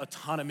have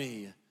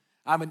autonomy.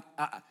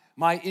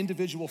 My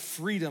individual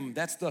freedom,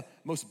 that's the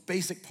most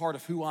basic part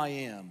of who I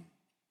am.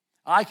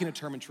 I can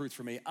determine truth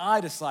for me. I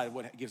decide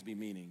what gives me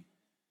meaning.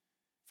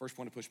 First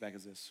point of pushback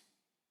is this.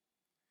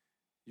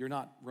 You're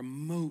not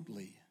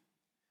remotely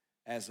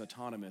as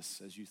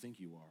autonomous as you think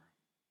you are.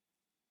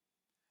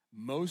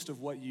 Most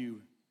of what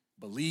you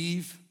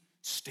believe,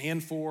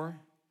 stand for,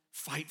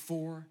 fight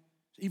for,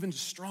 even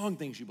strong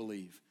things you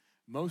believe,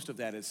 most of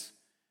that is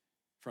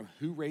from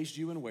who raised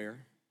you and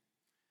where,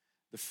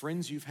 the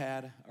friends you've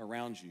had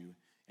around you,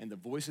 and the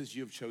voices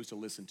you have chose to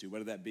listen to,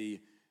 whether that be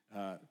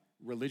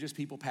religious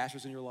people,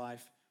 pastors in your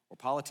life, or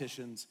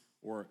politicians,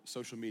 or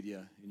social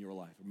media in your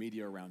life, or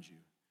media around you.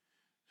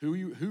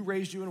 Who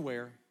raised you and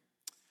where,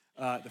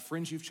 the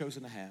friends you've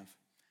chosen to have,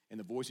 and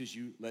the voices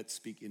you let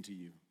speak into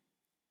you.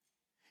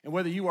 And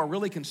whether you are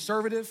really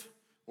conservative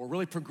or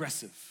really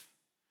progressive,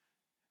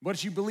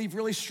 what you believe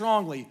really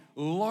strongly,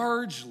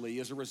 largely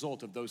as a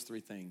result of those three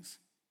things,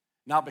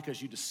 not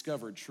because you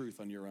discovered truth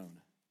on your own.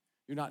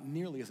 You're not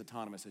nearly as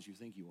autonomous as you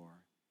think you are.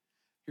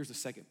 Here's the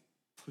second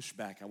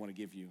pushback I want to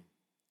give you.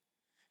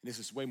 And this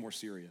is way more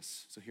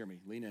serious, so hear me,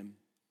 lean in.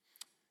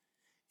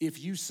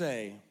 If you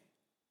say,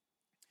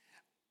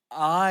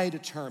 I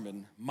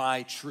determine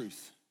my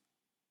truth,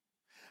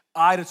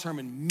 I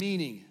determine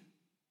meaning,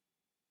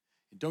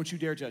 and don't you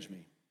dare judge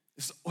me.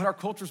 This is what our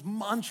culture's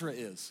mantra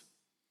is.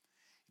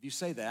 If you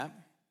say that, and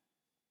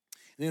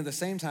then at the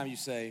same time you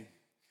say,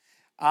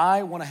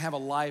 I want to have a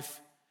life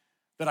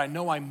that I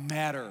know I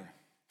matter.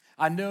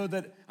 I know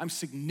that I'm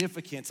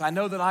significant. I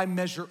know that I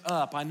measure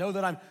up. I know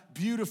that I'm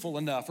beautiful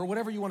enough, or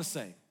whatever you want to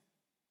say.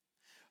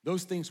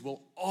 Those things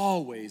will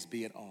always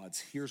be at odds.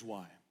 Here's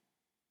why.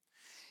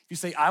 If you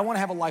say, I want to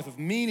have a life of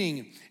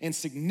meaning and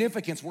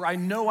significance where I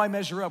know I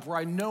measure up, where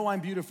I know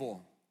I'm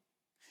beautiful,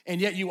 and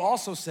yet you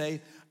also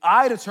say,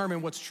 I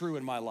determine what's true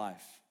in my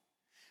life,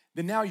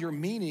 then now your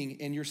meaning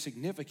and your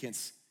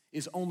significance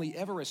is only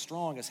ever as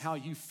strong as how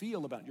you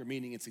feel about your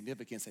meaning and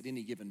significance at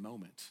any given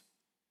moment.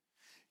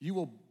 You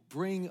will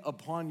bring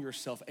upon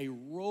yourself a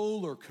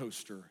roller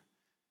coaster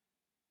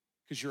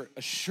because your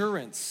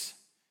assurance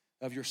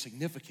of your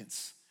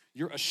significance,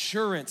 your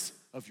assurance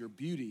of your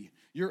beauty,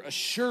 your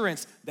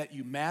assurance that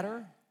you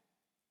matter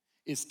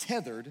is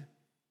tethered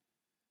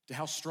to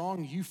how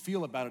strong you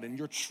feel about it and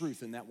your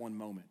truth in that one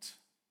moment.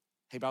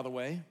 Hey, by the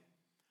way,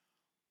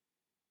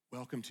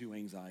 welcome to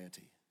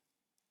anxiety.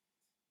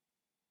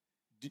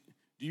 Do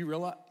you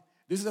realize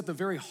this is at the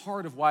very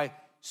heart of why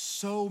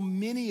so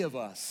many of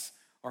us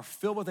are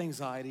filled with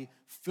anxiety,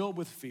 filled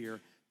with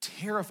fear,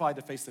 terrified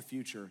to face the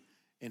future,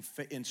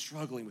 and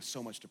struggling with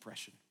so much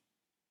depression?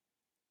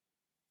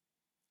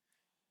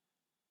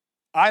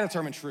 I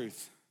determine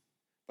truth,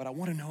 but I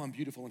want to know I'm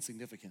beautiful and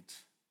significant.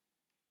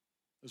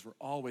 Those were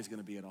always going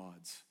to be at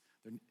odds.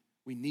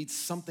 We need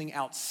something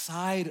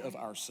outside of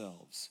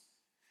ourselves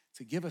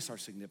to give us our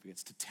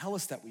significance, to tell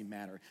us that we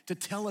matter, to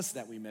tell us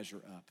that we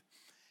measure up.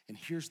 And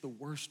here's the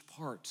worst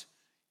part.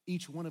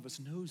 Each one of us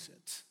knows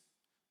it.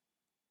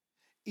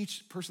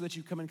 Each person that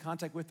you come in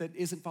contact with that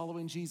isn't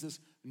following Jesus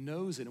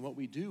knows it. And what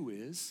we do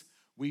is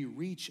we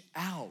reach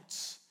out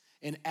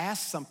and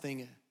ask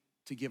something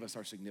to give us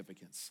our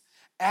significance.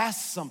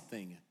 Ask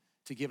something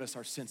to give us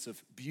our sense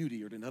of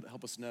beauty or to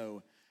help us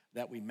know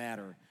that we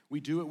matter. We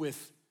do it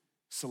with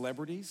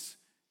celebrities.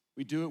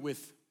 We do it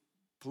with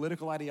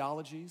political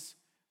ideologies.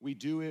 We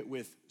do it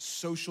with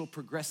social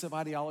progressive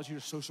ideology or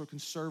social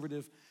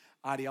conservative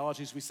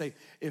ideologies. We say,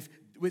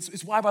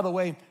 it's why, by the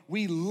way,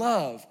 we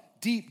love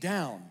deep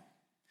down,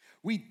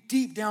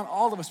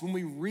 all of us, when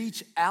we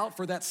reach out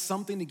for that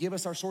something to give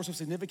us our source of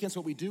significance,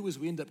 what we do is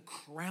we end up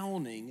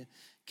crowning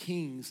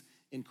kings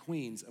and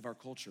queens of our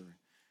culture.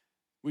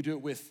 We do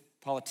it with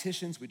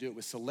politicians, we do it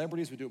with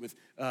celebrities, we do it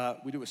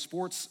with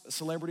sports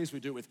celebrities, we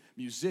do it with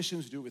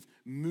musicians, we do it with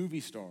movie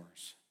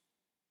stars.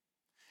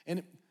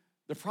 And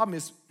the problem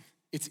is,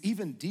 it's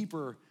even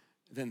deeper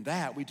than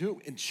that. We do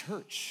it in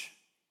church.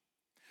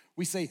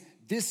 We say,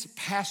 this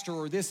pastor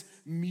or this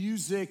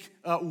music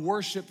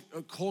worship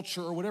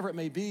culture or whatever it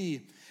may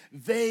be,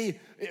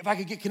 if I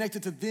could get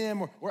connected to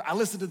them or I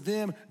listen to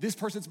them, this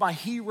person's my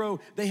hero,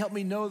 they help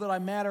me know that I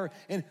matter.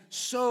 And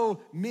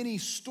so many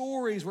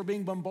stories we're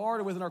being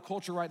bombarded with in our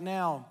culture right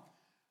now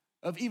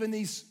of even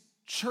these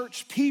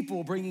church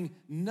people bringing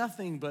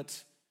nothing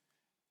but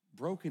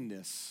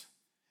brokenness,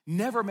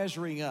 never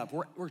measuring up.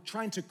 We're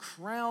trying to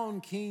crown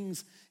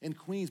kings and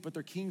queens, but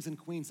they're kings and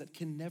queens that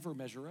can never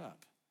measure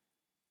up.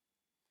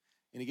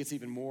 And it gets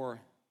even more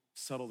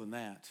subtle than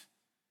that.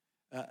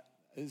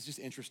 It's just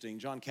interesting.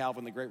 John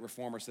Calvin, the great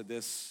reformer, said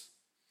this: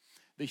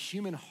 the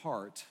human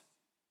heart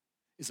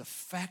is a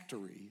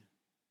factory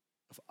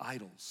of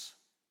idols.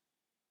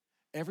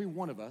 Every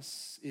one of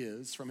us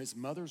is, from his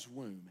mother's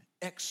womb,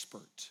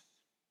 expert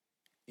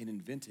in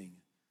inventing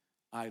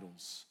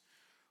idols.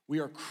 We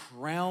are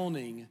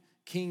crowning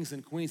kings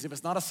and queens. If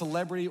it's not a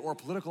celebrity or a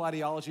political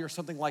ideology or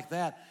something like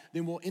that,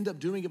 then we'll end up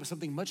doing it with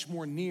something much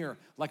more near,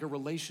 like a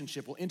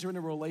relationship. We'll enter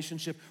into a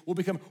relationship, we'll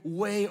become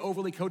way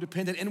overly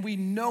codependent, and we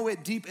know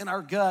it deep in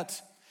our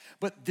gut.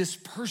 But this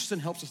person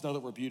helps us know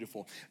that we're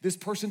beautiful. This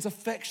person's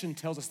affection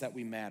tells us that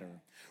we matter.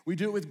 We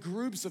do it with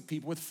groups of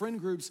people, with friend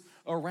groups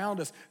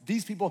around us.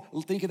 These people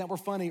thinking that we're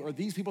funny, or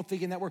these people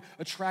thinking that we're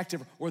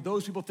attractive, or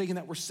those people thinking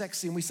that we're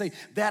sexy. And we say,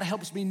 that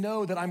helps me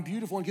know that I'm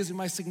beautiful and gives me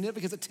my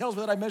significance. It tells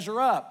me that I measure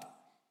up.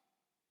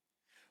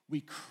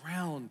 We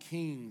crown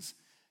kings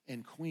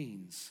and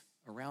queens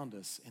around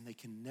us, and they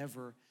can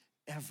never,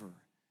 ever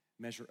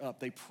measure up.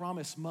 They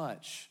promise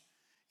much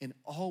and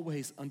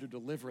always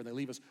underdeliver, and they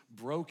leave us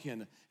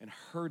broken and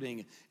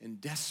hurting and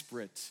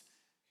desperate.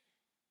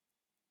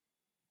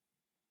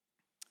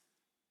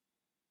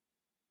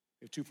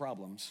 We have two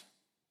problems.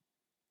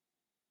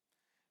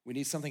 We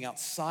need something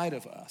outside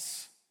of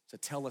us to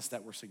tell us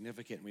that we're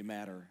significant and we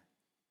matter.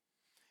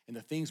 And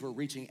the things we're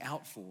reaching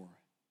out for,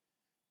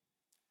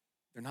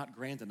 they're not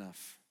grand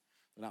enough.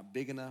 They're not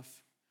big enough.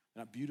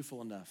 They're not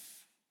beautiful enough.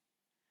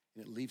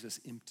 And it leaves us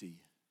empty.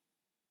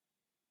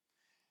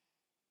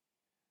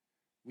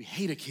 We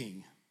hate a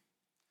king,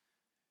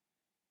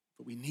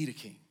 but we need a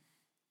king.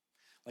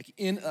 Like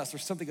in us,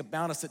 there's something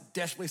about us that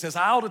desperately says,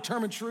 I'll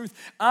determine truth.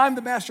 I'm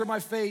the master of my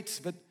fate.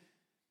 But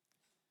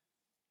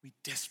we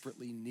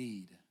desperately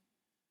need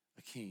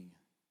a king.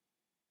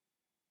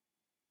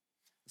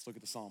 Let's look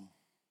at the psalm.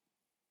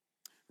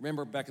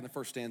 Remember back in the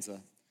first stanza,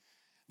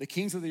 the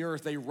kings of the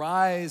earth, they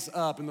rise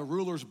up and the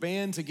rulers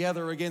band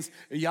together against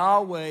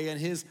Yahweh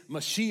and his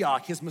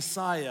Mashiach, his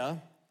Messiah.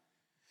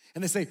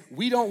 And they say,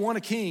 we don't want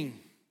a king.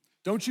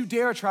 Don't you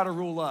dare try to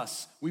rule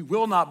us. We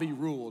will not be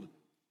ruled.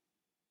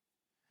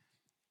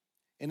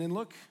 And then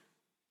look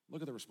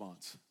at the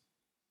response.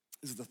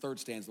 This is the third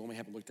stanza, the one we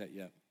haven't looked at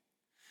yet.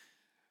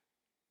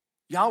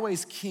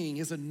 Yahweh's king,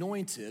 his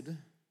anointed,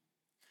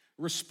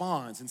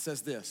 responds and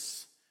says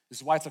this. This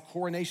is why it's a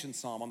coronation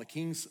psalm on the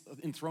king's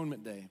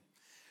enthronement day.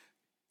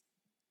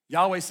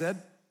 Yahweh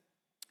said,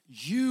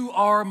 you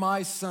are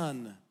my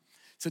son.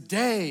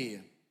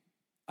 Today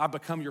I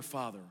become your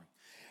father.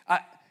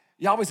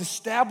 Yahweh's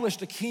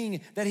established a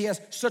king that he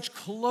has such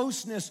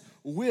closeness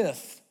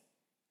with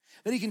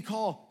that he can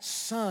call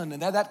son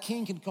and that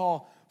king can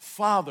call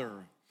father.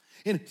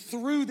 And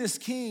through this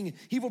king,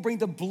 he will bring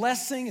the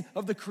blessing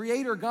of the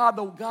creator God,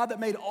 the God that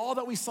made all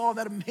that we saw in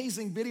that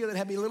amazing video that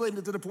had me literally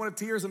to the point of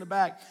tears in the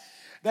back.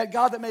 That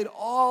God that made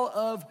all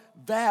of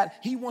that,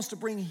 he wants to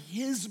bring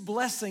his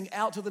blessing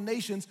out to the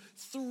nations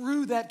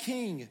through that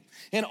king.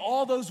 And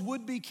all those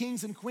would-be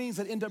kings and queens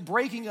that end up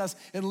breaking us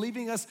and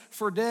leaving us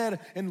for dead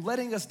and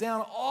letting us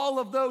down, all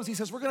of those, he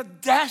says, we're gonna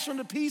dash them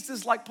to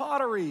pieces like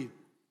pottery.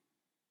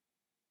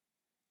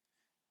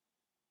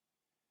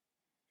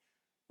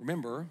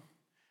 Remember,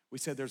 we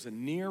said there's a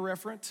near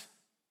referent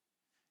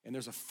and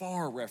there's a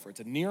far reference,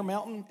 a near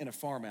mountain and a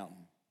far mountain.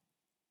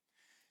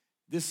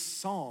 This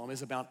psalm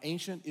is about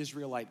ancient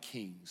Israelite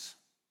kings.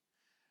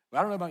 But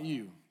I don't know about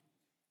you.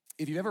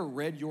 If you've ever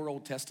read your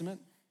Old Testament,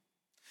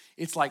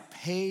 it's like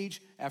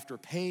page after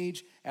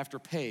page after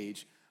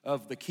page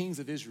of the kings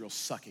of Israel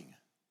sucking.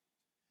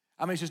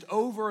 I mean, it's just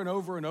over and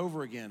over and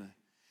over again.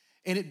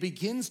 And it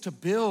begins to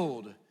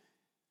build.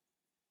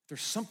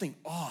 There's something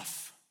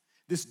off.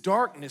 This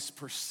darkness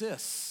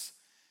persists.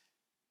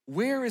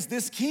 Where is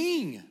this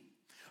king?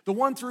 The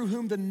one through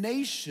whom the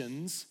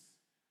nations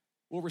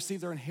will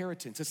receive their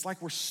inheritance. It's like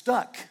we're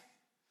stuck.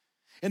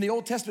 In the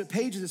Old Testament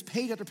pages, it's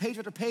page after page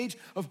after page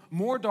of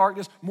more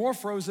darkness, more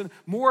frozen,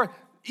 more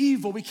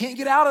evil. We can't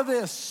get out of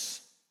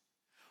this.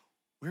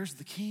 Where's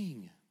the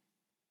king?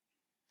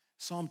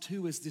 Psalm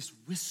 2 is this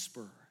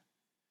whisper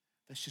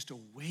that's just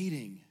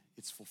awaiting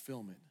its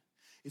fulfillment.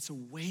 It's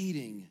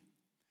awaiting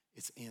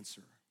its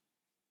answer.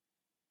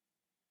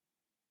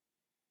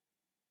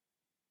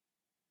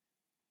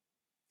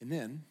 And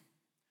then,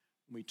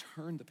 when we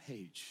turn the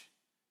page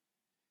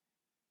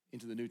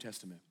into the New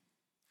Testament,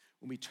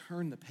 when we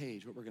turn the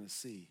page, what we're going to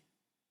see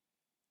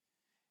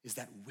is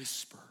that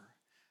whisper,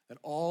 that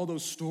all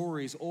those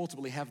stories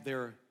ultimately have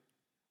their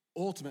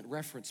ultimate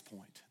reference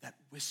point. That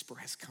whisper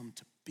has come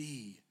to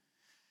be.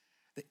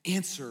 The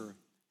answer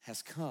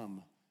has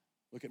come.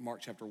 Look at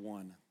Mark chapter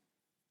 1.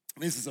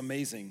 This is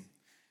amazing.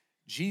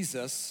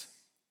 Jesus,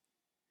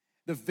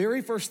 the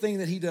very first thing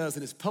that he does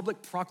in his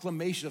public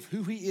proclamation of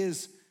who he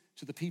is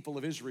to the people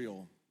of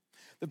Israel,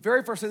 the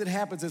very first thing that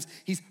happens is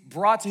he's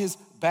brought to his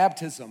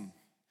baptism.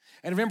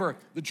 And remember,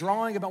 the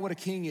drawing about what a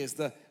king is,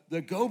 the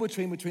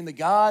go-between between the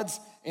gods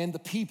and the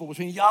people,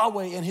 between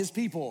Yahweh and his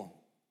people.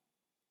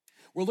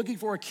 We're looking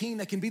for a king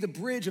that can be the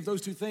bridge of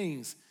those two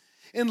things.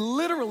 And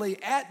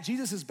literally at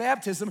Jesus'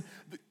 baptism,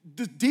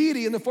 the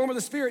deity in the form of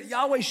the Spirit,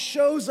 Yahweh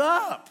shows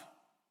up.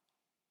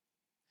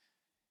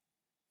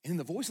 And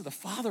the voice of the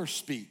Father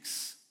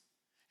speaks.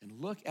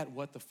 And look at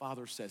what the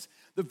Father says.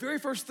 The very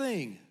first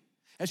thing,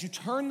 as you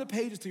turn the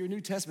pages to your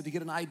New Testament to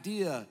get an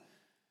idea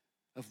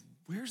of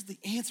where's the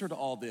answer to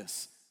all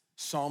this,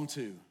 Psalm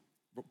 2,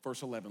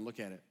 verse 11, look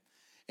at it.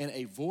 And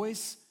a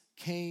voice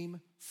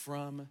came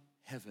from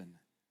heaven.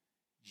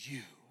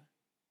 You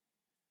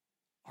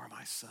are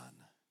my son.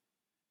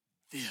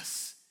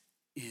 This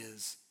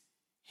is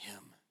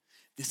him.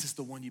 This is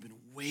the one you've been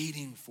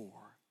waiting for.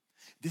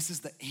 This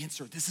is the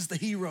answer. This is the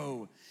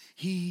hero.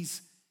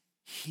 He's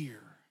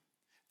here.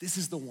 This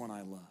is the one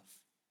I love.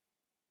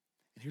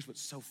 And here's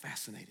what's so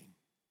fascinating.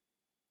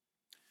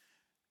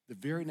 The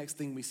very next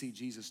thing we see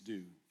Jesus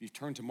do, if you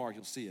turn to Mark,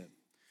 you'll see it.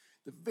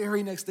 The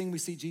very next thing we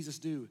see Jesus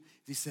do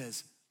is he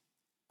says,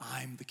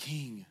 I'm the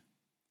king,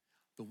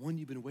 the one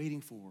you've been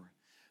waiting for,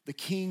 The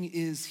king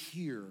is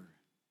here.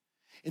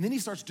 And then he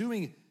starts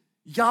doing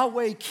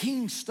Yahweh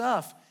king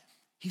stuff.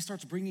 He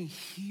starts bringing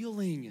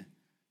healing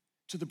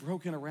to the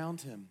broken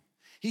around him.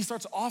 He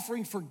starts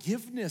offering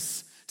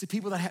forgiveness to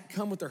people that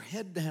come with their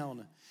head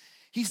down.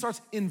 He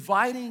starts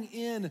inviting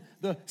in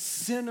the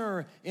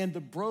sinner and the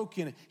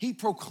broken. He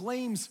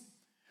proclaims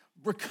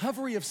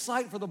recovery of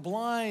sight for the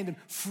blind and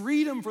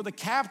freedom for the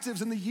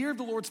captives. In the year of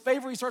the Lord's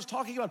favor, he starts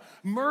talking about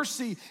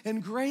mercy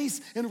and grace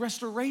and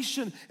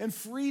restoration and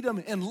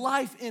freedom and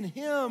life in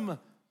him.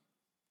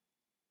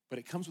 But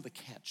it comes with a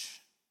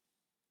catch.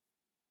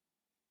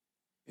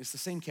 It's the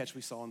same catch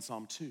we saw in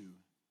Psalm 2.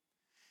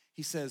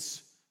 He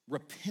says,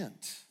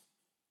 repent.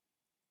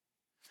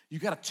 You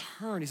got to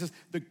turn. He says,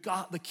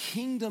 the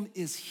kingdom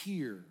is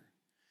here.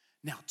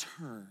 Now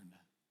turn.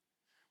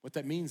 What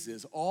that means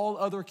is all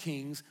other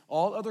kings,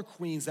 all other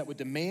queens that would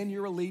demand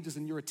your allegiance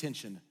and your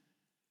attention,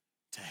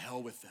 to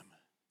hell with them.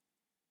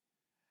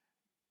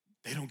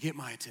 They don't get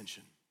my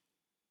attention.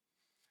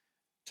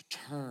 To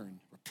turn,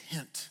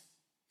 repent.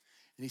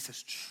 And he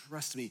says,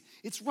 trust me.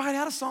 It's right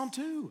out of Psalm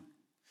 2.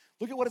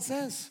 Look at what it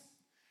says.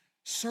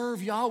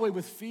 Serve Yahweh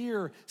with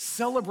fear,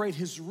 celebrate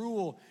his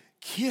rule,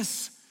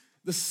 kiss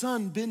the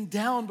Son, bend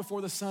down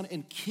before the Son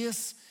and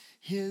kiss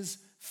his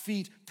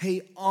feet.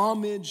 Pay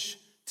homage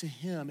to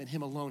him and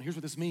him alone. Here's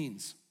what this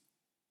means.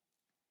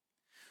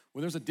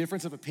 When there's a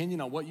difference of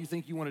opinion on what you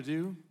think you want to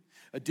do,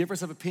 a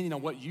difference of opinion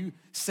on what you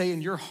say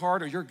in your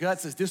heart or your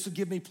gut says, this would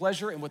give me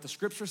pleasure, and what the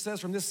scripture says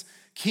from this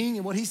king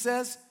and what he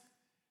says,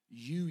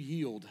 you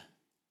yield.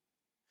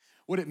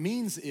 What it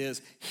means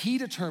is he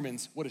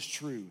determines what is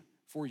true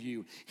for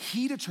you.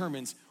 He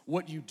determines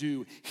what you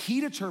do. He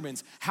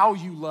determines how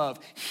you love.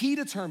 He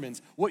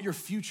determines what your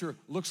future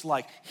looks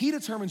like. He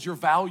determines your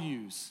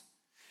values.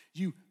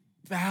 You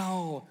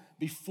bow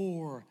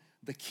before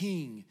the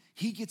king.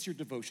 He gets your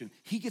devotion.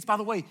 He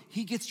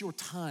gets your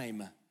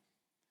time.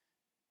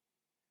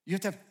 You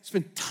have to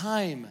spend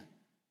time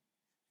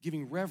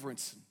giving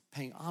reverence and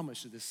paying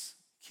homage to this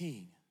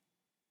king.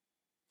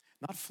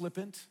 Not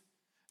flippant,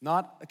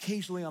 not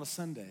occasionally on a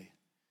Sunday.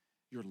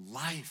 Your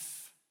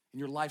life and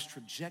your life's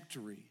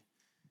trajectory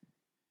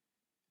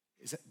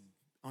is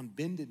on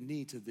bended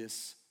knee to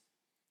this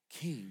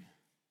king.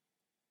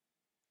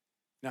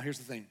 Now, here's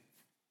the thing.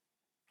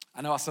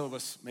 I know some of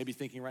us may be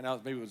thinking right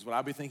now, maybe it was what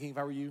I'd be thinking if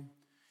I were you.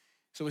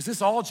 So is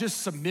this all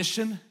just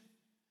submission,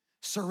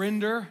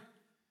 surrender,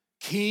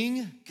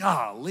 king?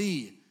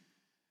 Golly.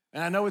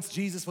 And I know it's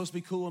Jesus, supposed to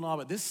be cool and all,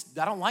 but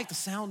I don't like the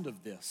sound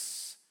of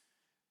this.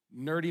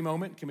 Nerdy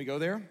moment, can we go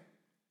there?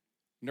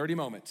 Nerdy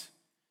moment.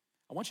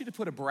 I want you to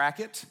put a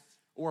bracket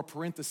or a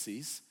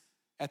parentheses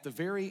at the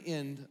very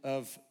end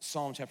of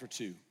Psalm chapter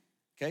 2,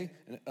 okay?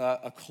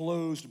 A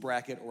closed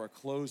bracket or a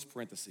closed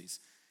parentheses.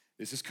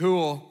 This is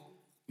cool.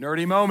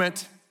 Nerdy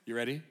moment. You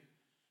ready?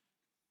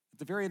 At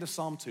the very end of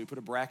Psalm 2, put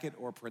a bracket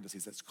or a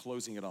parentheses that's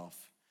closing it off.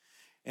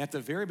 And at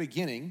the very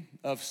beginning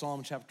of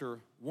Psalm chapter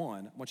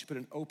 1, I want you to put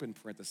an open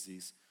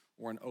parentheses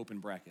or an open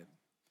bracket.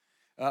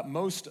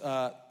 Most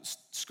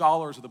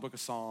scholars of the book of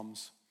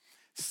Psalms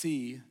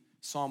see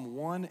Psalm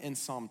 1 and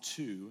Psalm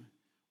 2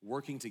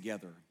 working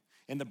together.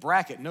 In the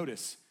bracket,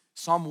 notice,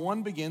 Psalm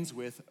 1 begins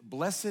with,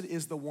 blessed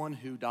is the one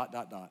who ...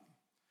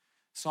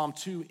 Psalm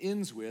 2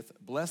 ends with,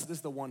 blessed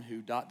is the one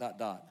who ...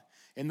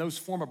 And those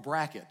form a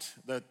bracket.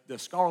 The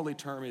scholarly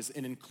term is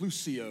an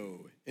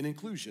inclusio, an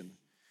inclusion.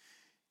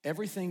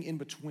 Everything in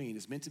between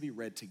is meant to be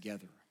read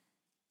together.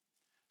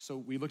 So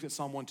we looked at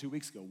Psalm 1 2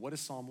 weeks ago. What is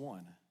Psalm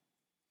 1?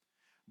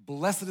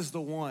 Blessed is the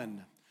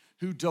one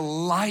who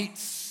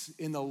delights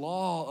in the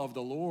law of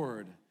the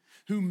Lord,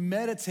 who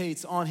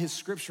meditates on his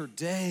scripture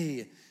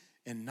day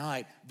and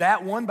night.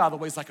 That one, by the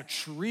way, is like a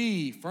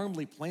tree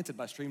firmly planted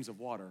by streams of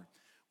water.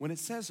 When it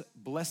says,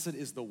 blessed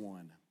is the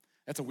one,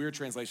 that's a weird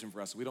translation for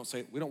us. We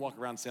don't walk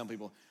around telling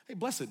people, hey,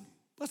 blessed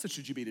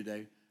should you be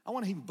today. I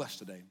want to be blessed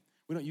today.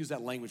 We don't use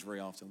that language very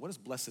often. What does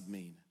blessed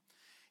mean?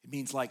 It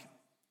means like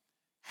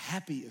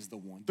happy is the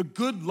one, the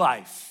good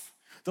life,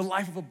 the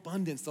life of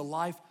abundance, the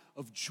life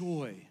of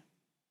joy.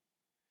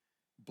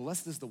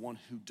 Blessed is the one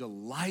who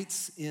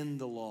delights in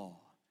the law,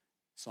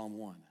 Psalm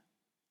 1.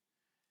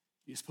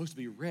 It's supposed to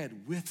be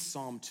read with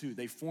Psalm 2.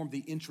 They form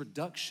the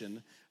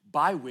introduction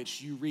by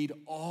which you read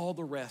all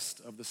the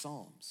rest of the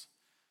Psalms.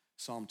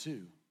 Psalm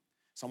 2.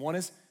 Psalm 1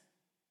 is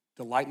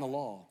delight in the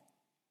law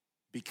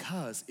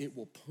because it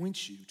will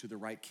point you to the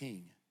right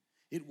king.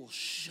 It will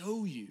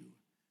show you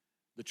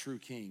the true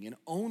king. And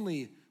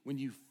only when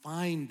you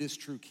find this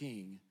true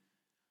king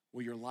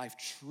will your life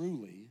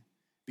truly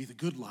be the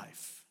good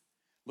life.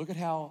 Look at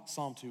how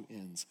Psalm 2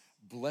 ends.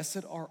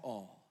 Blessed are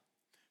all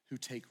who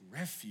take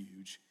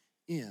refuge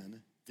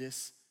in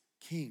this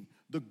king.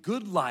 The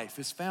good life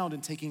is found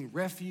in taking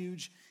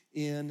refuge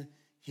in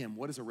him.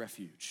 What is a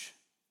refuge?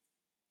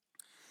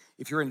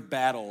 If you're in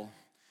battle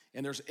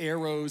and there's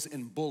arrows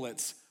and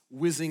bullets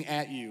whizzing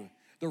at you,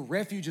 the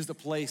refuge is the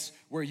place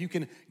where you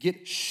can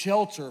get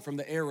shelter from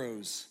the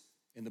arrows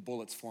and the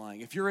bullets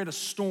flying. If you're in a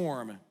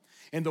storm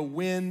and the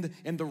wind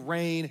and the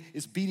rain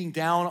is beating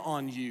down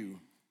on you,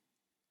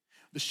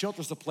 the shelter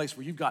is the place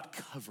where you've got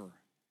cover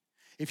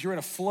If you're in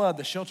a flood,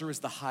 the shelter is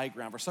the high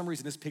ground. For some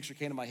reason, this picture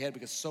came to my head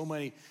because so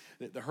many,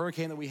 the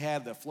hurricane that we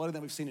had, the flooding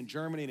that we've seen in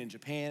Germany and in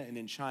Japan and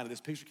in China,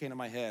 this picture came to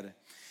my head.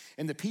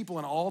 And the people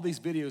in all these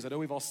videos, I know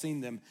we've all seen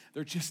them,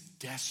 they're just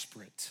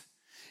desperate.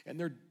 And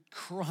they're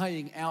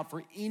crying out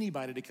for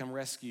anybody to come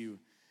rescue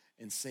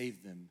and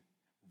save them.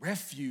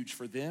 Refuge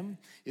for them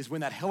is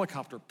when that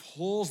helicopter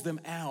pulls them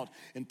out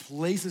and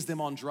places them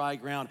on dry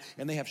ground,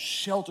 and they have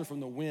shelter from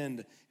the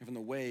wind and from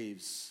the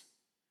waves.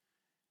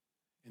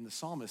 And the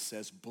psalmist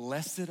says,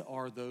 blessed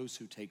are those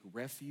who take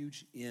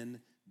refuge in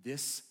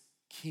this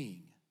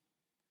king.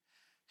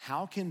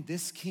 How can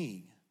this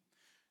king,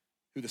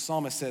 who the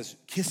psalmist says,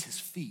 kiss his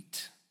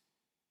feet,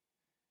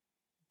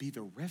 be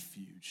the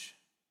refuge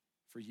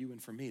for you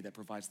and for me that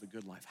provides the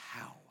good life?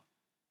 How?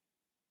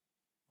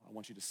 I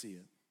want you to see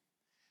it.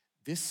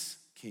 This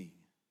king,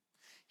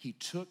 he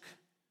took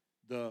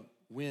the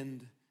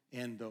wind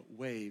and the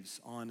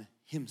waves on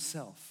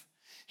himself.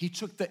 He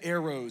took the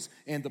arrows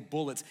and the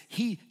bullets.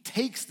 He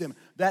takes them,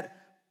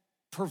 that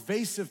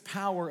pervasive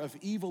power of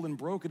evil and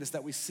brokenness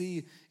that we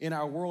see in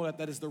our world,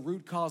 that is the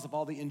root cause of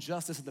all the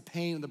injustice and the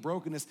pain and the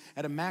brokenness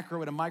at a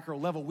macro and a micro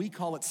level. We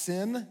call it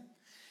sin.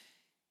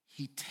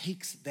 He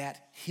takes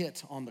that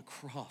hit on the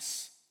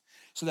cross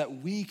so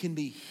that we can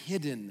be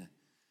hidden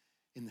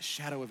in the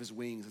shadow of his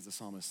wings, as the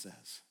psalmist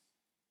says.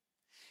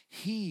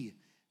 He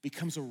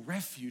becomes a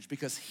refuge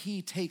because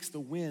he takes the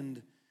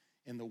wind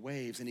and the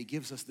waves, and he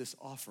gives us this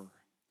offer.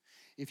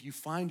 If you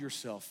find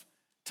yourself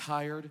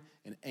tired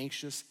and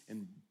anxious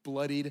and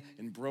bloodied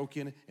and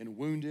broken and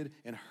wounded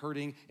and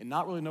hurting and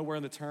not really know where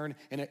to turn,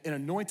 and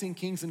anointing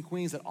kings and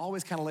queens that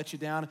always kind of let you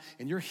down,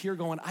 and you're here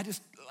going,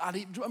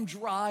 I'm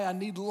dry, I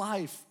need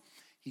life.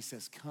 He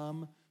says,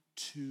 come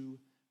to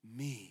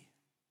me,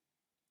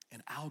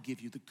 and I'll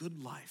give you the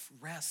good life,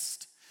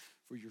 rest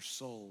for your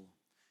soul.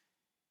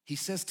 He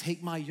says,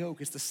 take my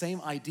yoke. It's the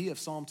same idea of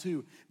Psalm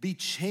 2. Be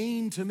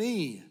chained to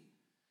me.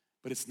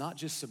 But it's not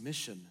just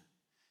submission.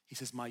 He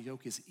says, my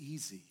yoke is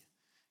easy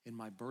and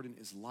my burden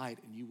is light,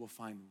 and you will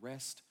find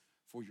rest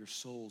for your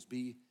souls.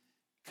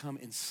 Become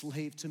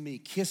enslaved to me.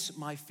 Kiss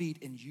my feet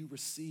and you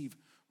receive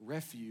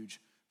refuge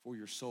for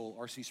your soul.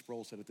 R.C.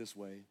 Sproul said it this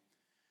way: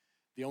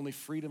 the only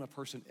freedom a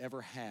person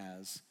ever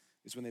has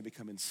is when they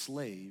become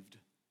enslaved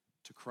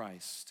to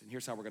Christ. And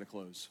here's how we're going to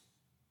close.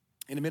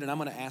 In a minute, I'm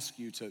going to ask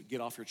you to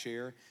get off your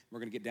chair. We're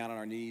going to get down on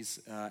our knees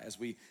as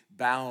we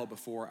bow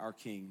before our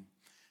King.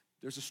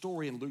 There's a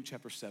story in Luke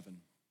chapter 7.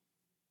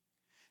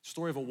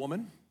 Story of a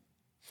woman,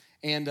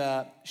 and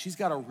she's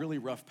got a really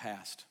rough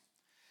past.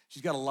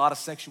 She's got a lot of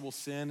sexual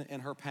sin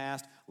in her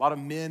past, a lot of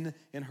men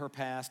in her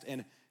past,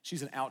 and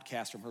she's an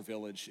outcast from her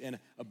village. And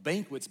a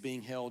banquet's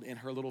being held in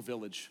her little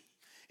village.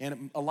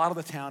 And a lot of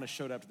the town has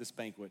showed up to this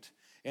banquet.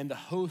 And the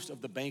host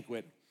of the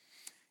banquet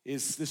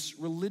is this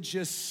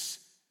religious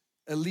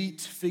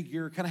elite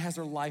figure, kind of has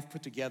their life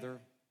put together.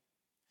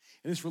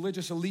 And this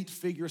religious elite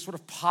figure is sort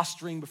of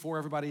posturing before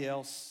everybody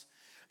else.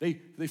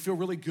 They feel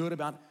really good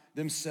about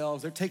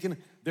themselves. They're taking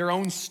their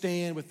own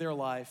stand with their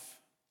life.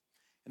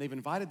 And they've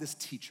invited this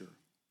teacher,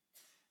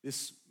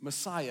 this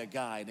Messiah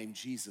guy named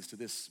Jesus, to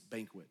this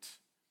banquet.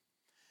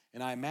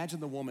 And I imagine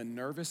the woman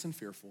nervous and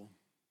fearful,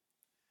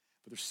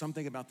 but there's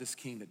something about this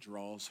king that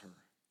draws her.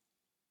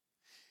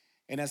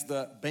 And as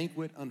the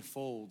banquet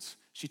unfolds,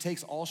 she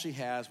takes all she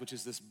has, which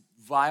is this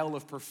vial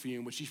of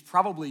perfume, which she's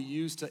probably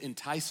used to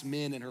entice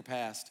men in her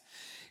past.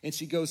 And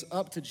she goes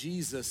up to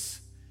Jesus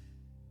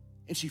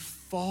and she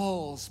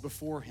falls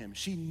before him.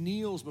 She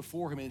kneels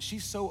before him, and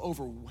she's so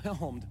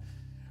overwhelmed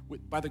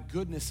by the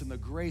goodness and the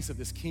grace of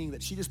this king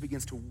that she just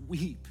begins to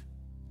weep.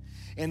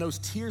 And those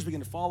tears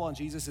begin to fall on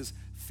Jesus'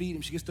 feet,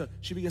 and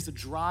she begins to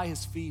dry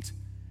his feet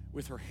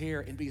with her hair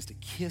and begins to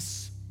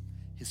kiss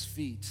his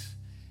feet.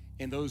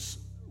 And those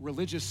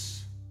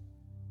religious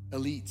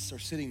elites are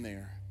sitting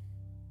there,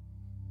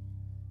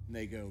 and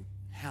they go,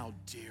 how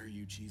dare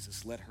you,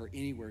 Jesus, let her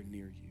anywhere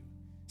near you.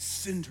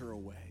 Send her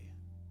away.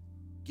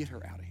 Get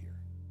her out of here.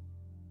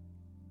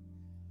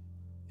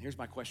 Here's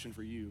my question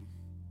for you.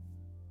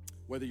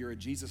 Whether you're a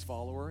Jesus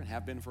follower and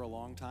have been for a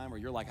long time, or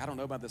you're like, I don't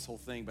know about this whole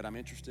thing, but I'm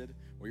interested,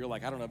 or you're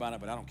like, I don't know about it,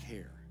 but I don't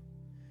care.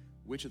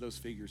 Which of those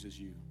figures is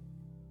you?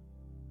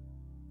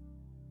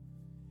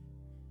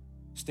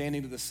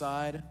 Standing to the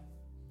side,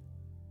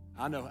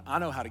 I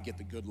know how to get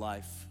the good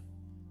life.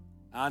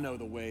 I know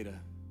the way to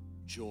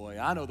joy.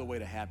 I know the way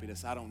to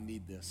happiness. I don't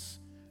need this.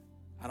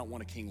 I don't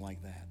want a king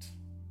like that.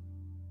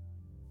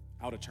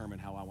 I'll determine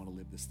how I want to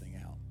live this thing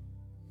out.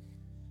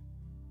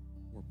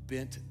 We're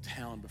bent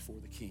down before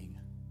the king.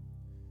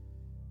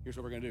 Here's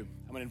what we're going to do.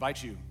 I'm going to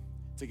invite you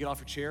to get off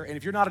your chair. And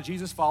if you're not a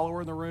Jesus follower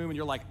in the room and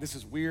you're like, this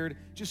is weird,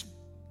 just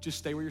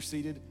stay where you're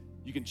seated.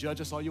 You can judge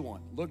us all you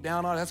want. Look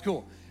down on it. That's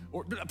cool.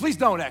 Or please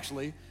don't,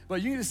 actually.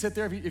 But you need to sit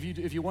there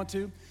if you want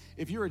to.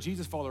 If you're a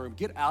Jesus follower,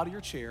 get out of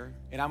your chair,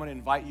 and I'm going to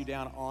invite you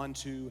down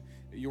onto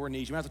your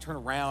knees. You might have to turn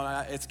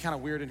around. It's kind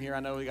of weird in here. I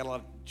know we got a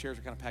lot of chairs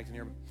are kind of packed in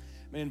here. But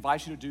I'm going to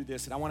invite you to do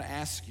this, and I want to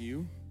ask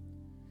you,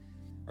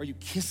 are you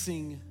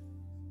kissing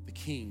the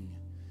king?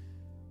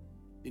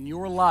 In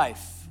your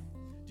life,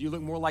 do you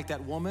look more like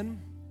that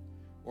woman,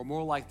 or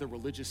more like the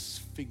religious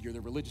figure,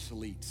 the religious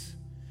elite?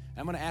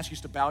 I'm gonna ask you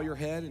just to bow your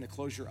head and to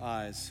close your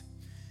eyes.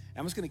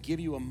 I'm just gonna give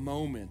you a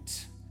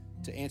moment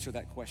to answer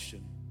that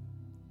question.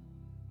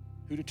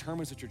 Who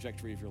determines the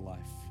trajectory of your life?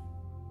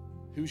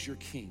 Who's your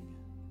king?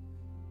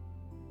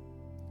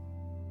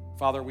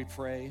 Father, we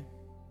pray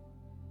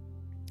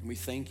and we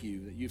thank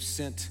you that you've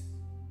sent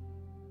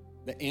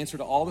the answer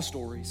to all the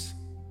stories,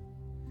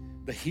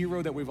 the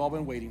hero that we've all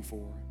been waiting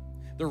for,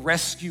 the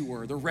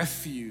rescuer, the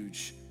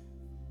refuge.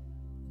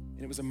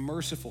 And it was a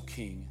merciful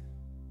king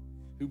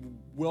who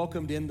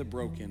welcomed in the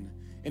broken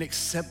and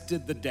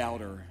accepted the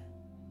doubter.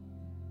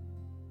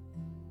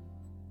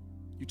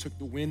 You took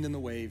the wind and the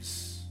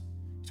waves,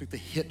 you took the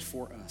hit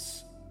for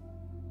us,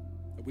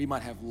 that we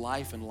might have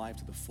life and life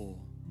to the full.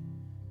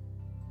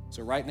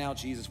 So right now,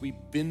 Jesus, we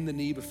bend the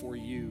knee before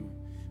you.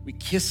 We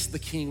kiss the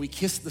King, we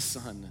kiss the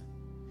Son.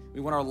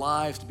 We want our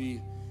lives to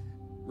be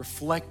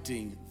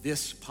reflecting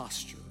this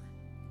posture.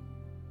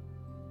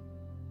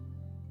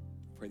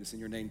 Pray this in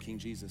your name, King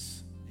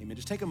Jesus. Amen.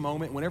 Just take a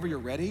moment. Whenever you're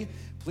ready,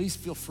 please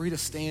feel free to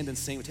stand and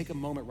sing. But take a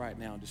moment right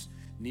now and just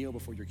kneel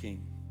before your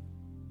King.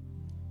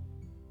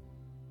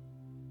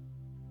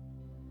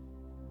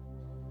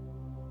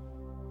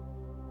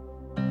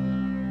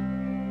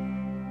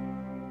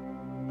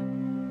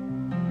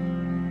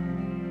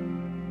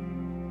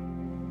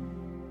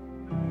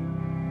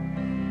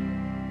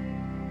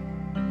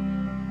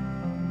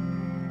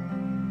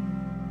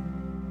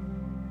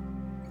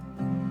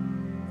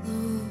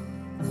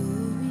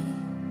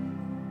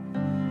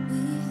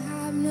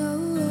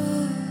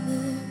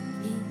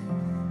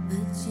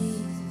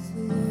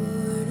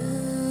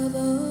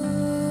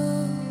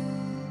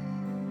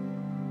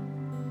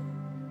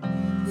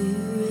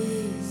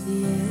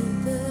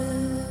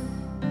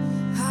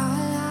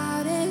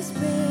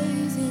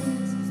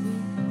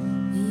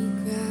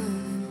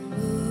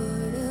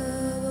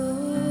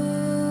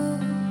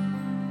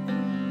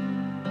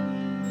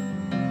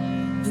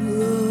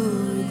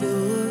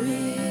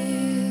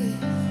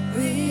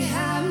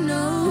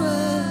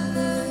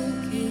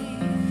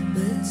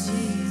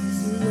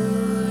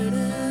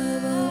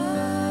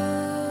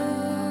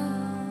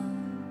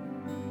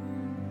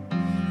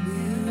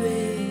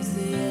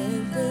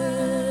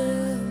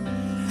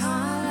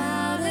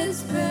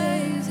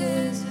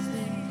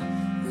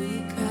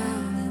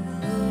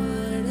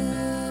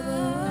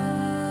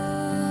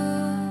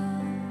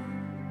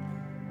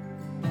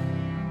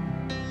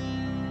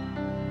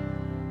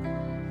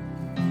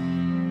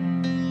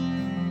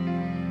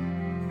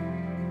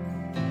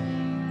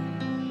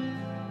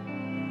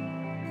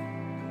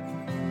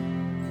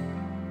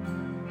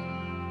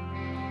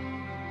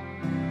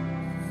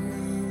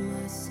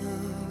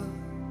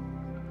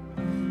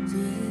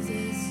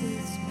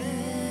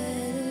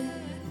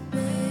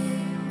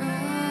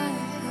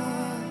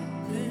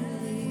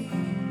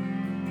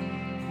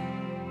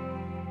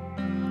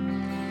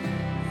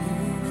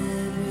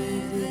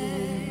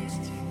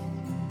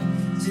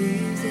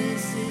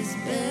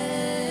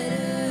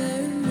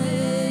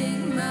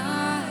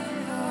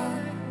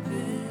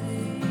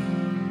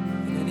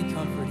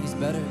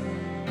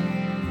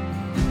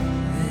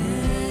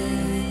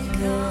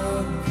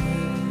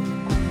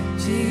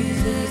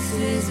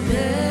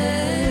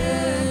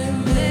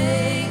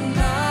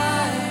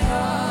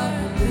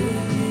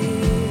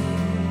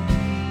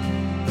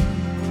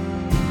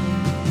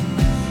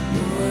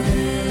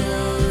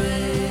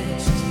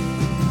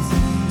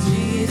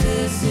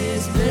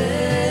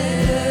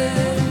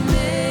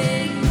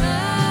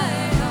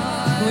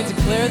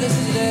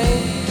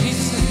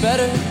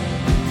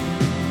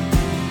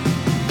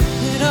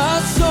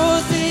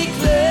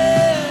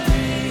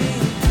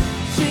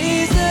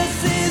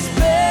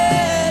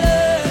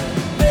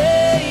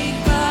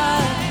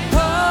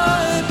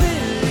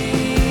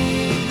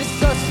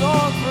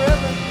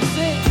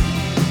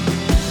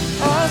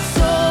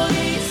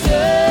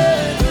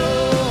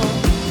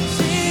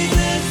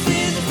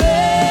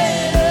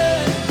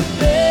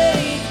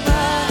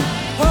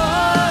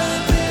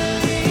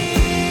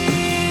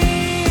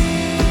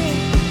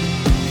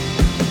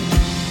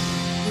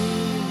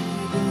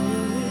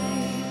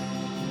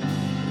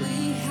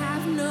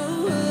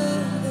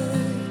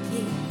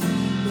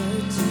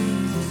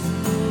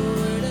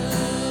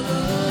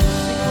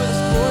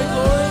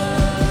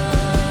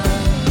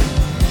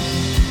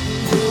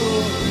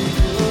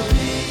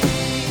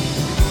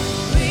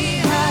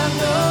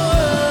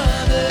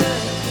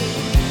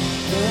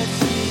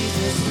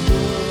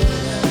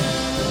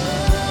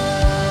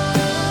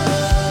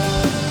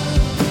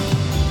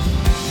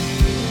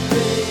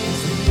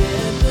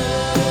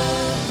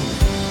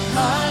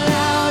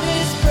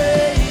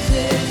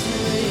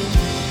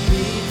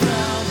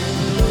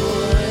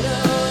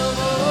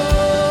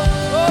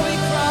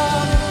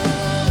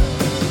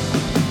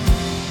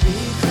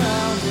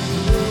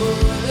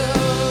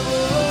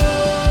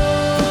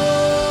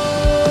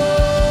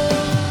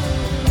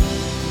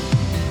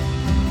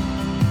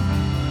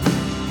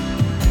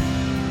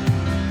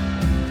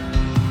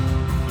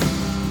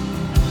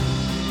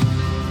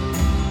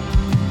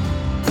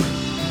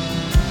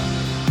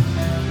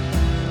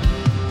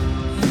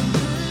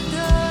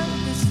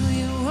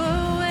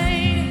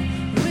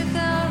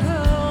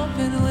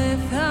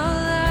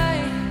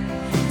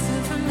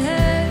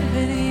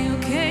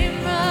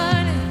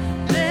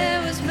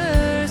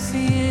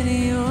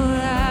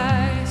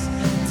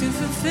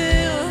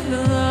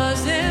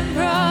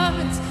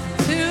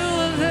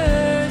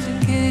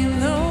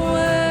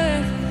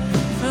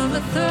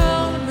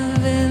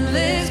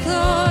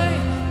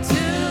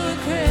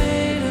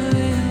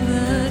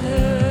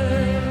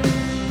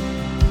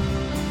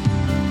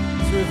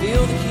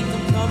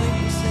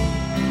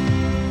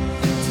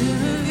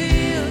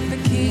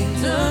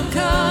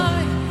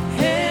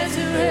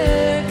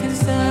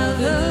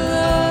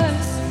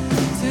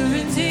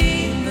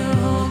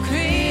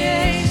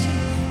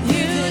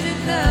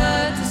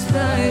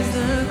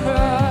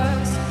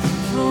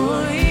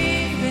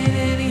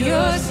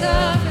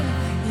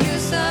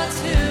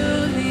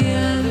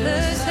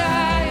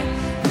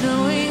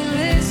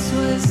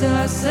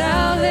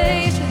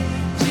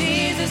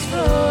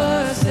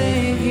 our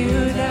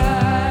Savior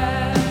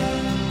died.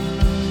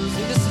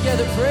 Sing this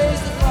together,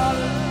 praise the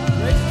Father,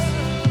 praise the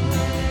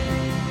Son.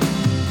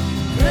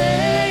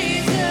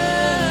 Praise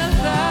the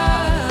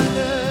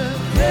Father,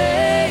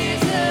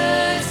 praise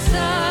the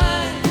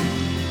Son,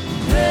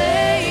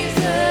 praise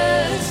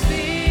the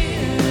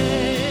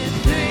Spirit,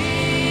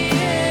 three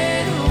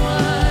in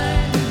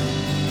one.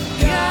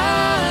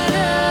 God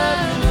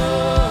of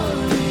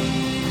glory,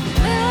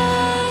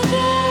 let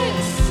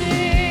us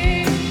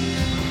sing.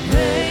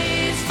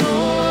 Praise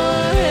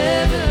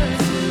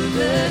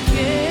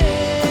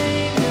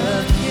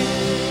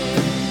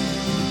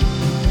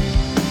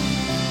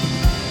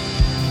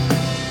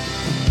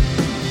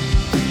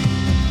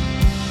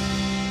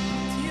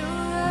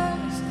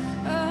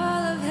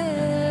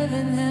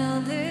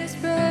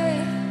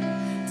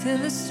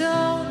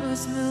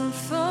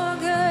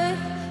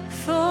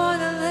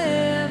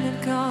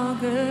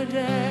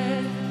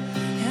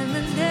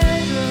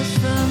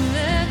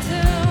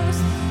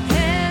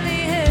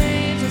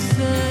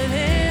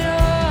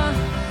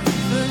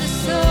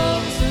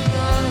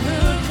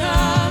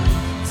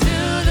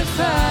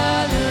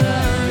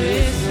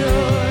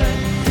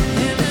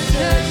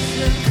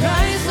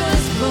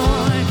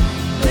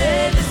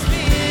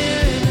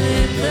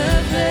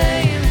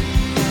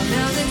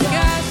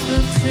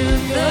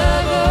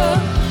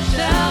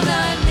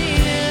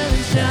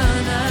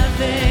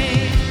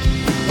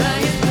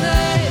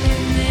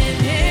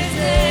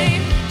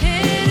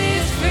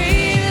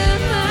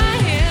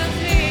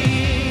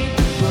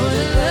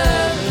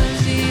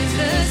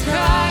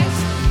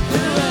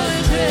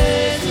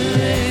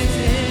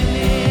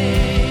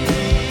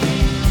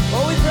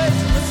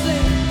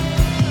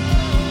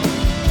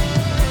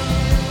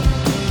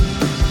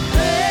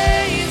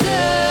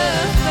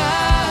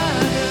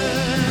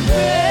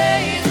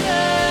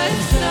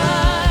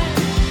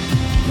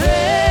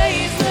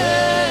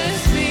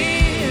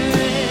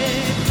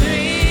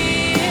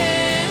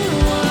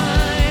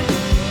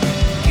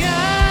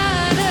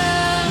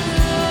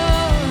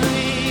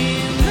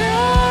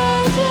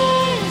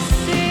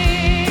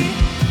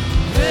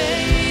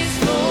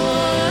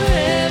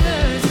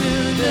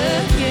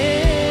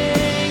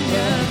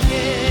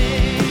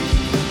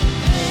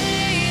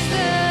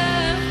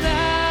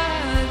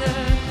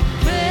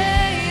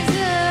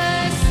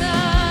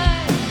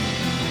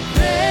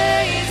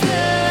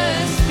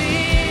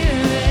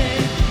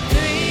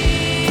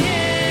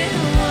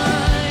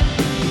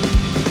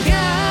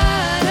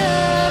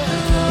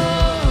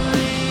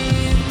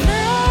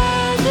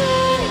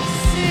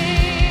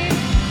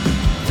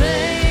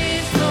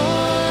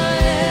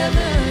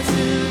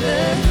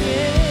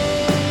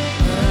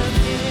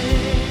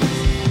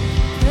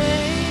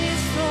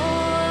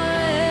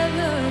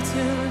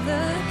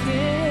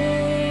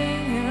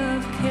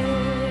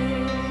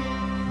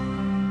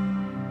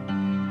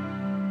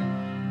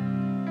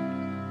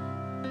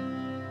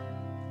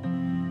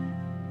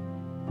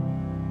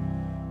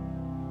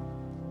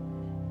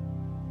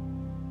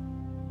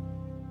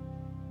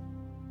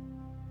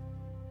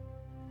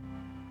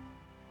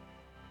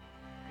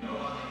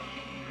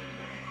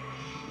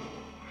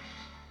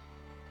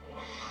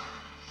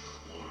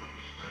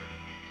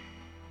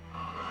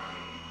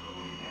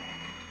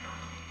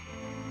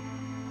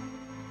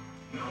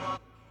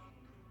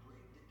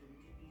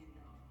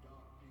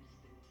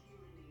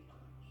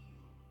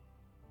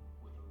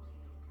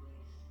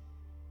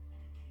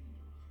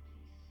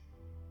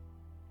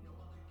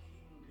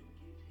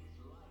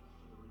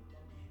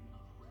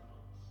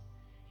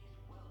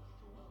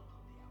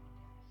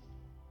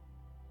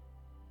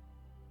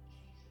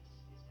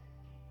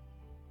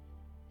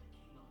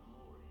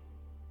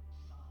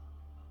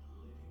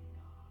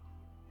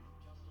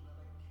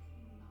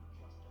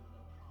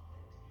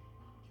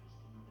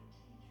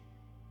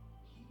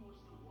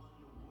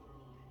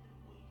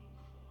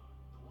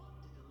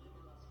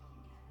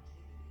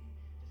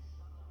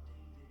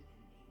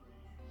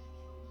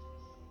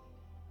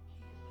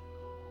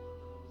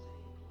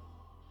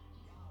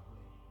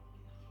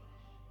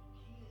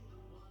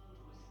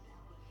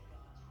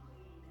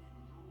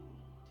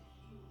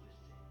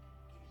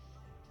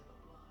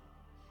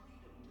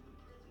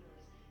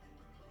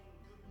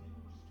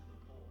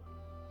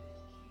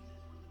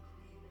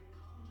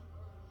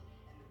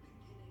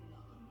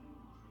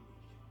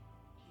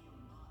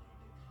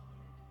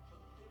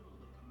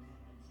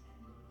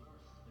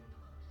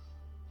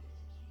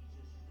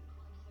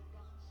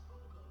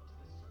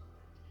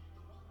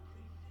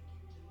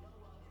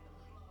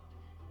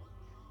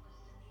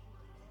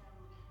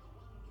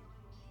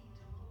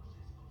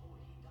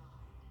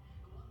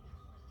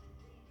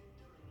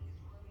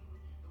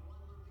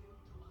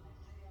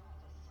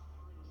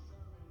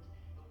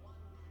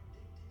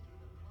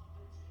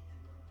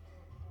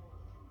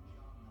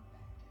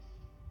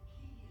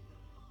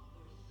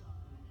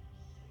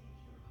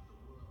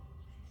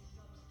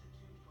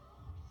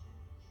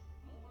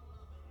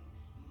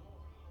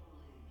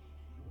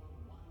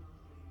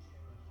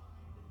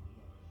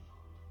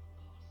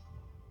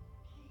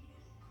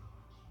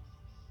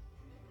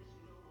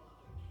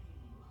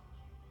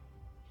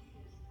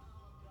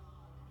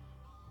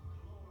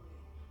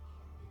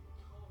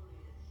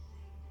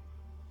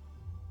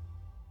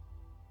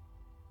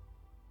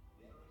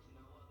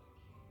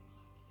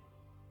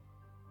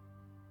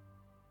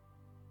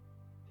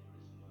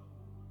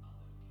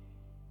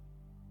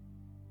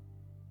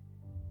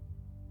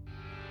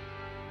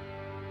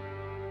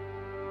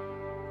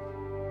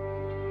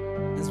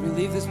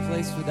leave this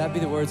place, would that be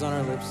the words on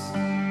our lips?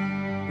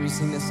 We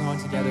sing this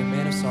song together,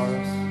 Man of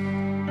Sorrows.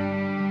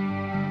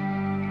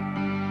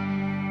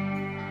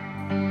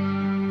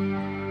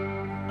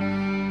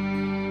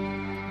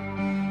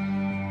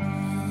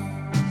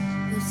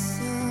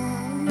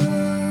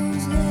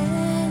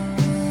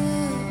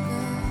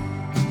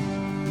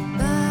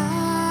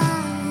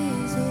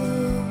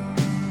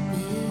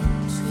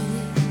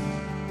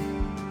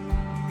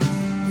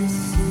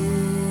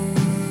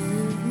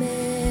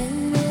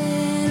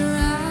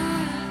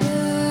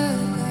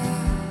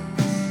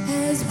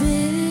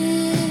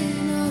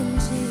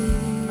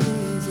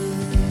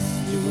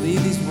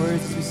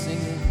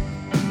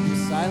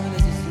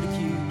 Over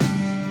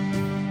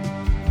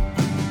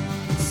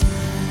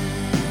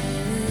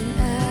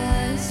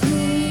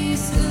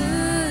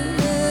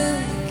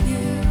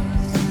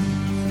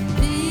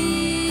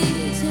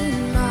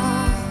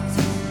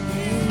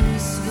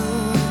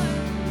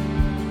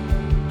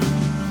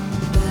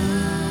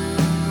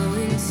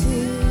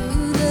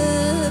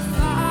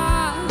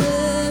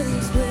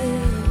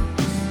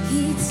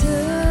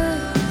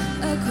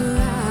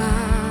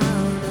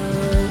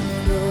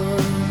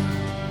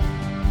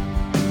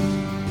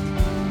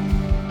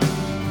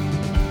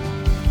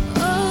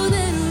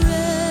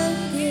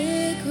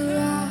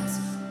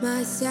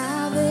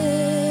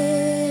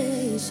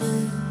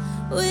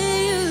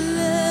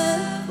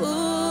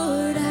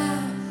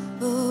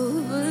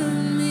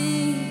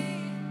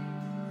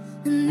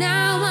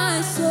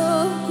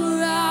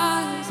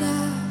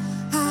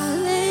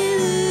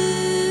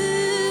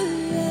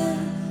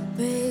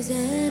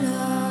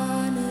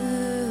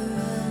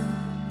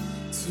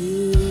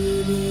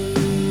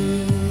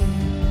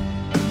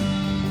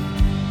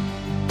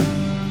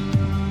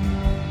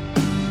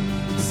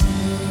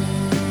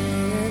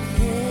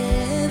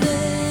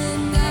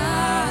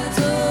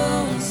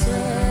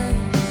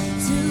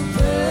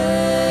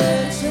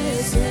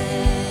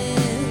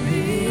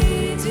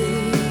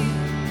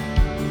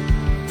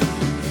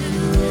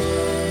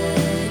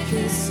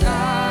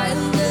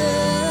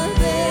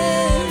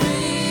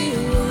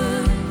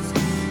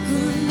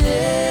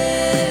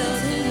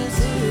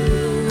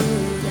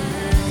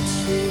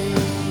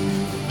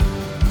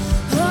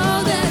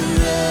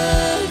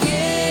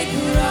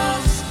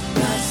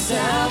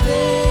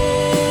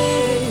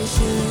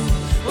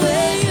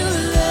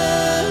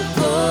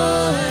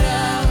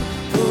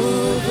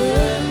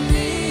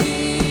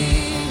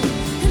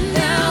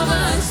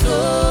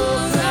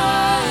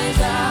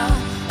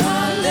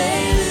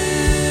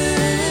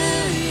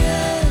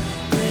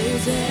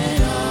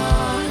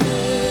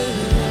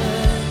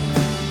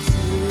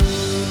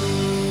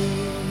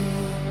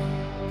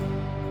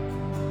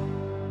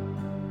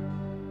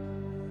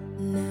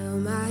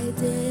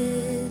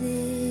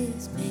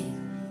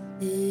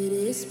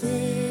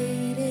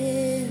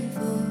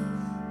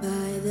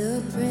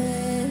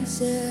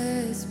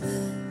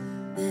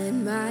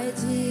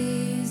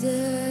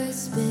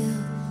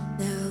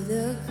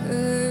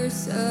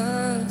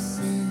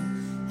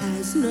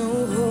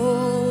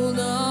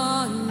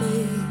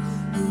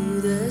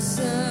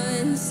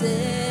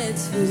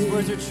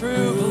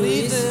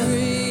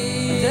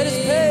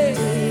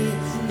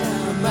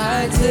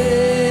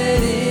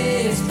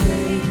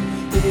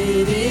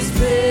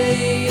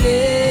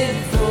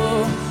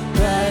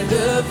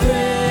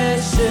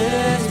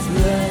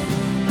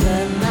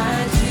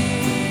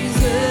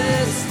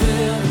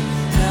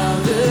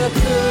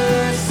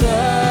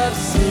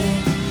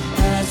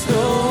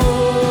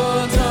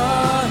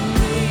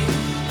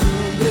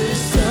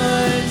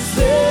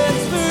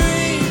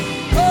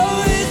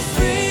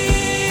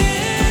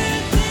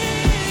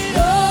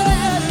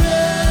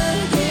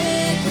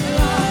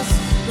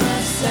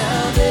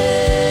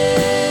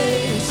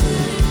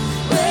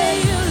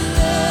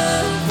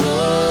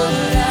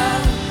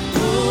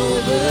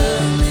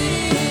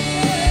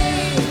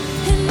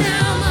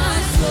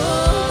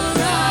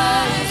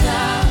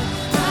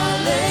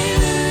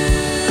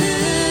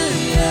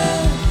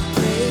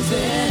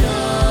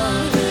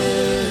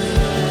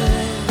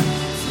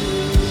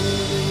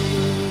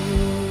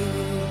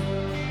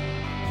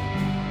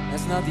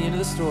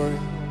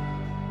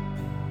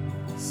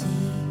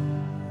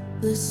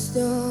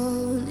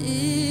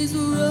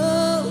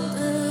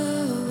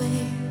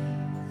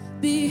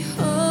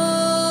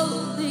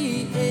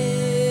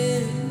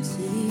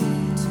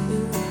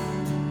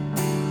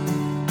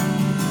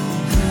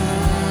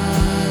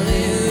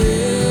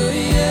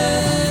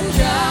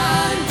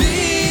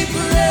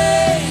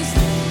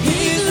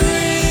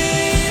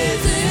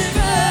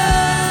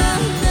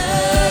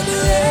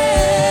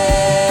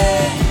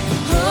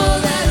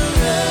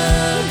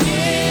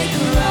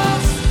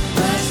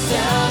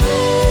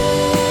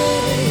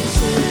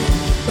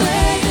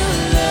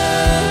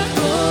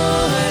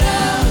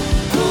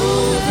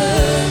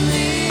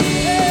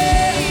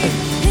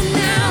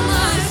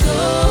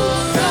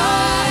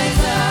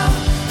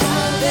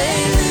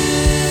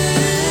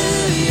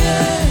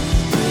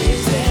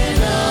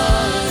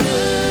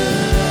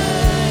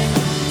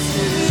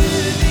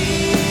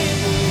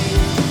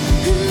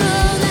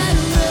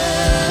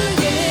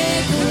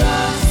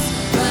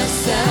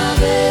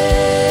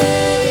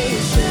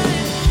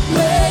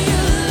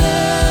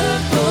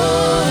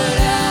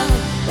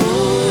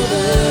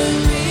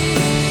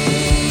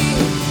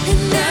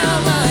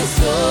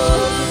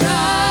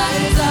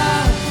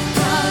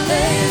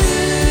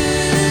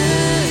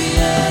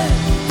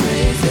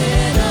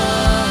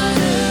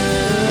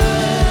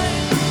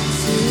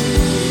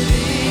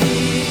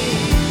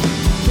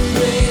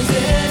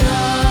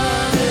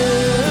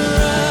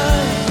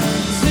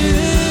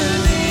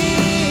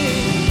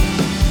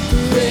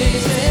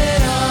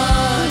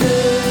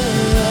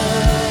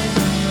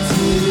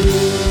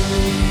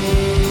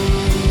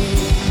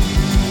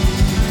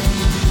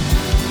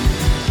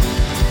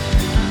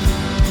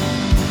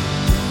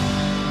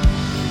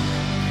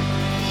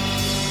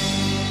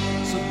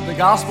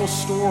gospel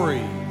story,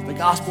 the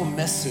gospel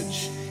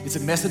message, it's a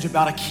message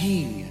about a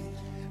king,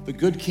 the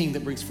good king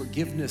that brings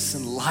forgiveness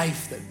and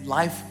life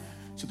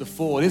to the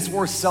full. It is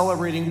worth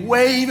celebrating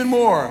way even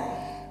more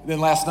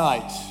than last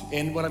night.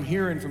 And what I'm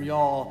hearing from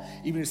y'all,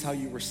 even as how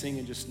you were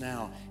singing just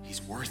now,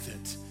 he's worth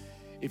it.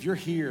 If you're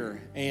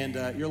here and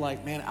you're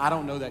like, man, I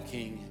don't know that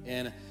king,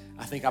 and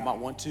I think I might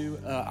want to,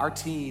 our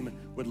team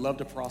would love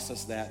to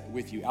process that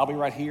with you. I'll be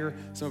right here.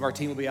 Some of our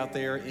team will be out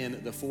there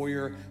in the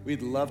foyer.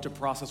 We'd love to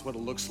process what it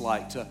looks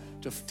like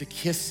to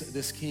kiss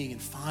this king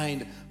and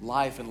find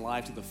life and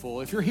life to the full.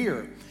 If you're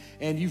here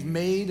and you've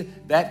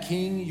made that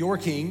king your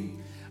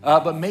king,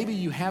 but maybe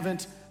you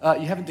haven't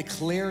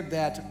declared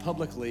that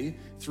publicly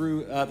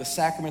through the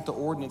sacrament, the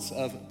ordinance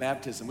of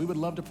baptism, we would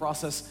love to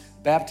process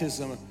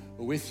baptism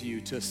with you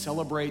to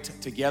celebrate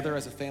together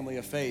as a family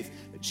of faith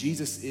that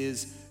Jesus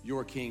is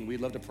your king.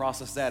 We'd love to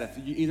process that. If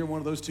either one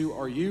of those two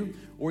are you,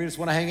 or you just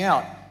want to hang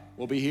out,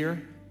 we'll be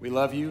here. We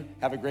love you.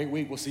 Have a great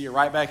week. We'll see you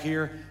right back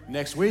here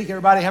next week.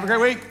 Everybody, have a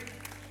great week.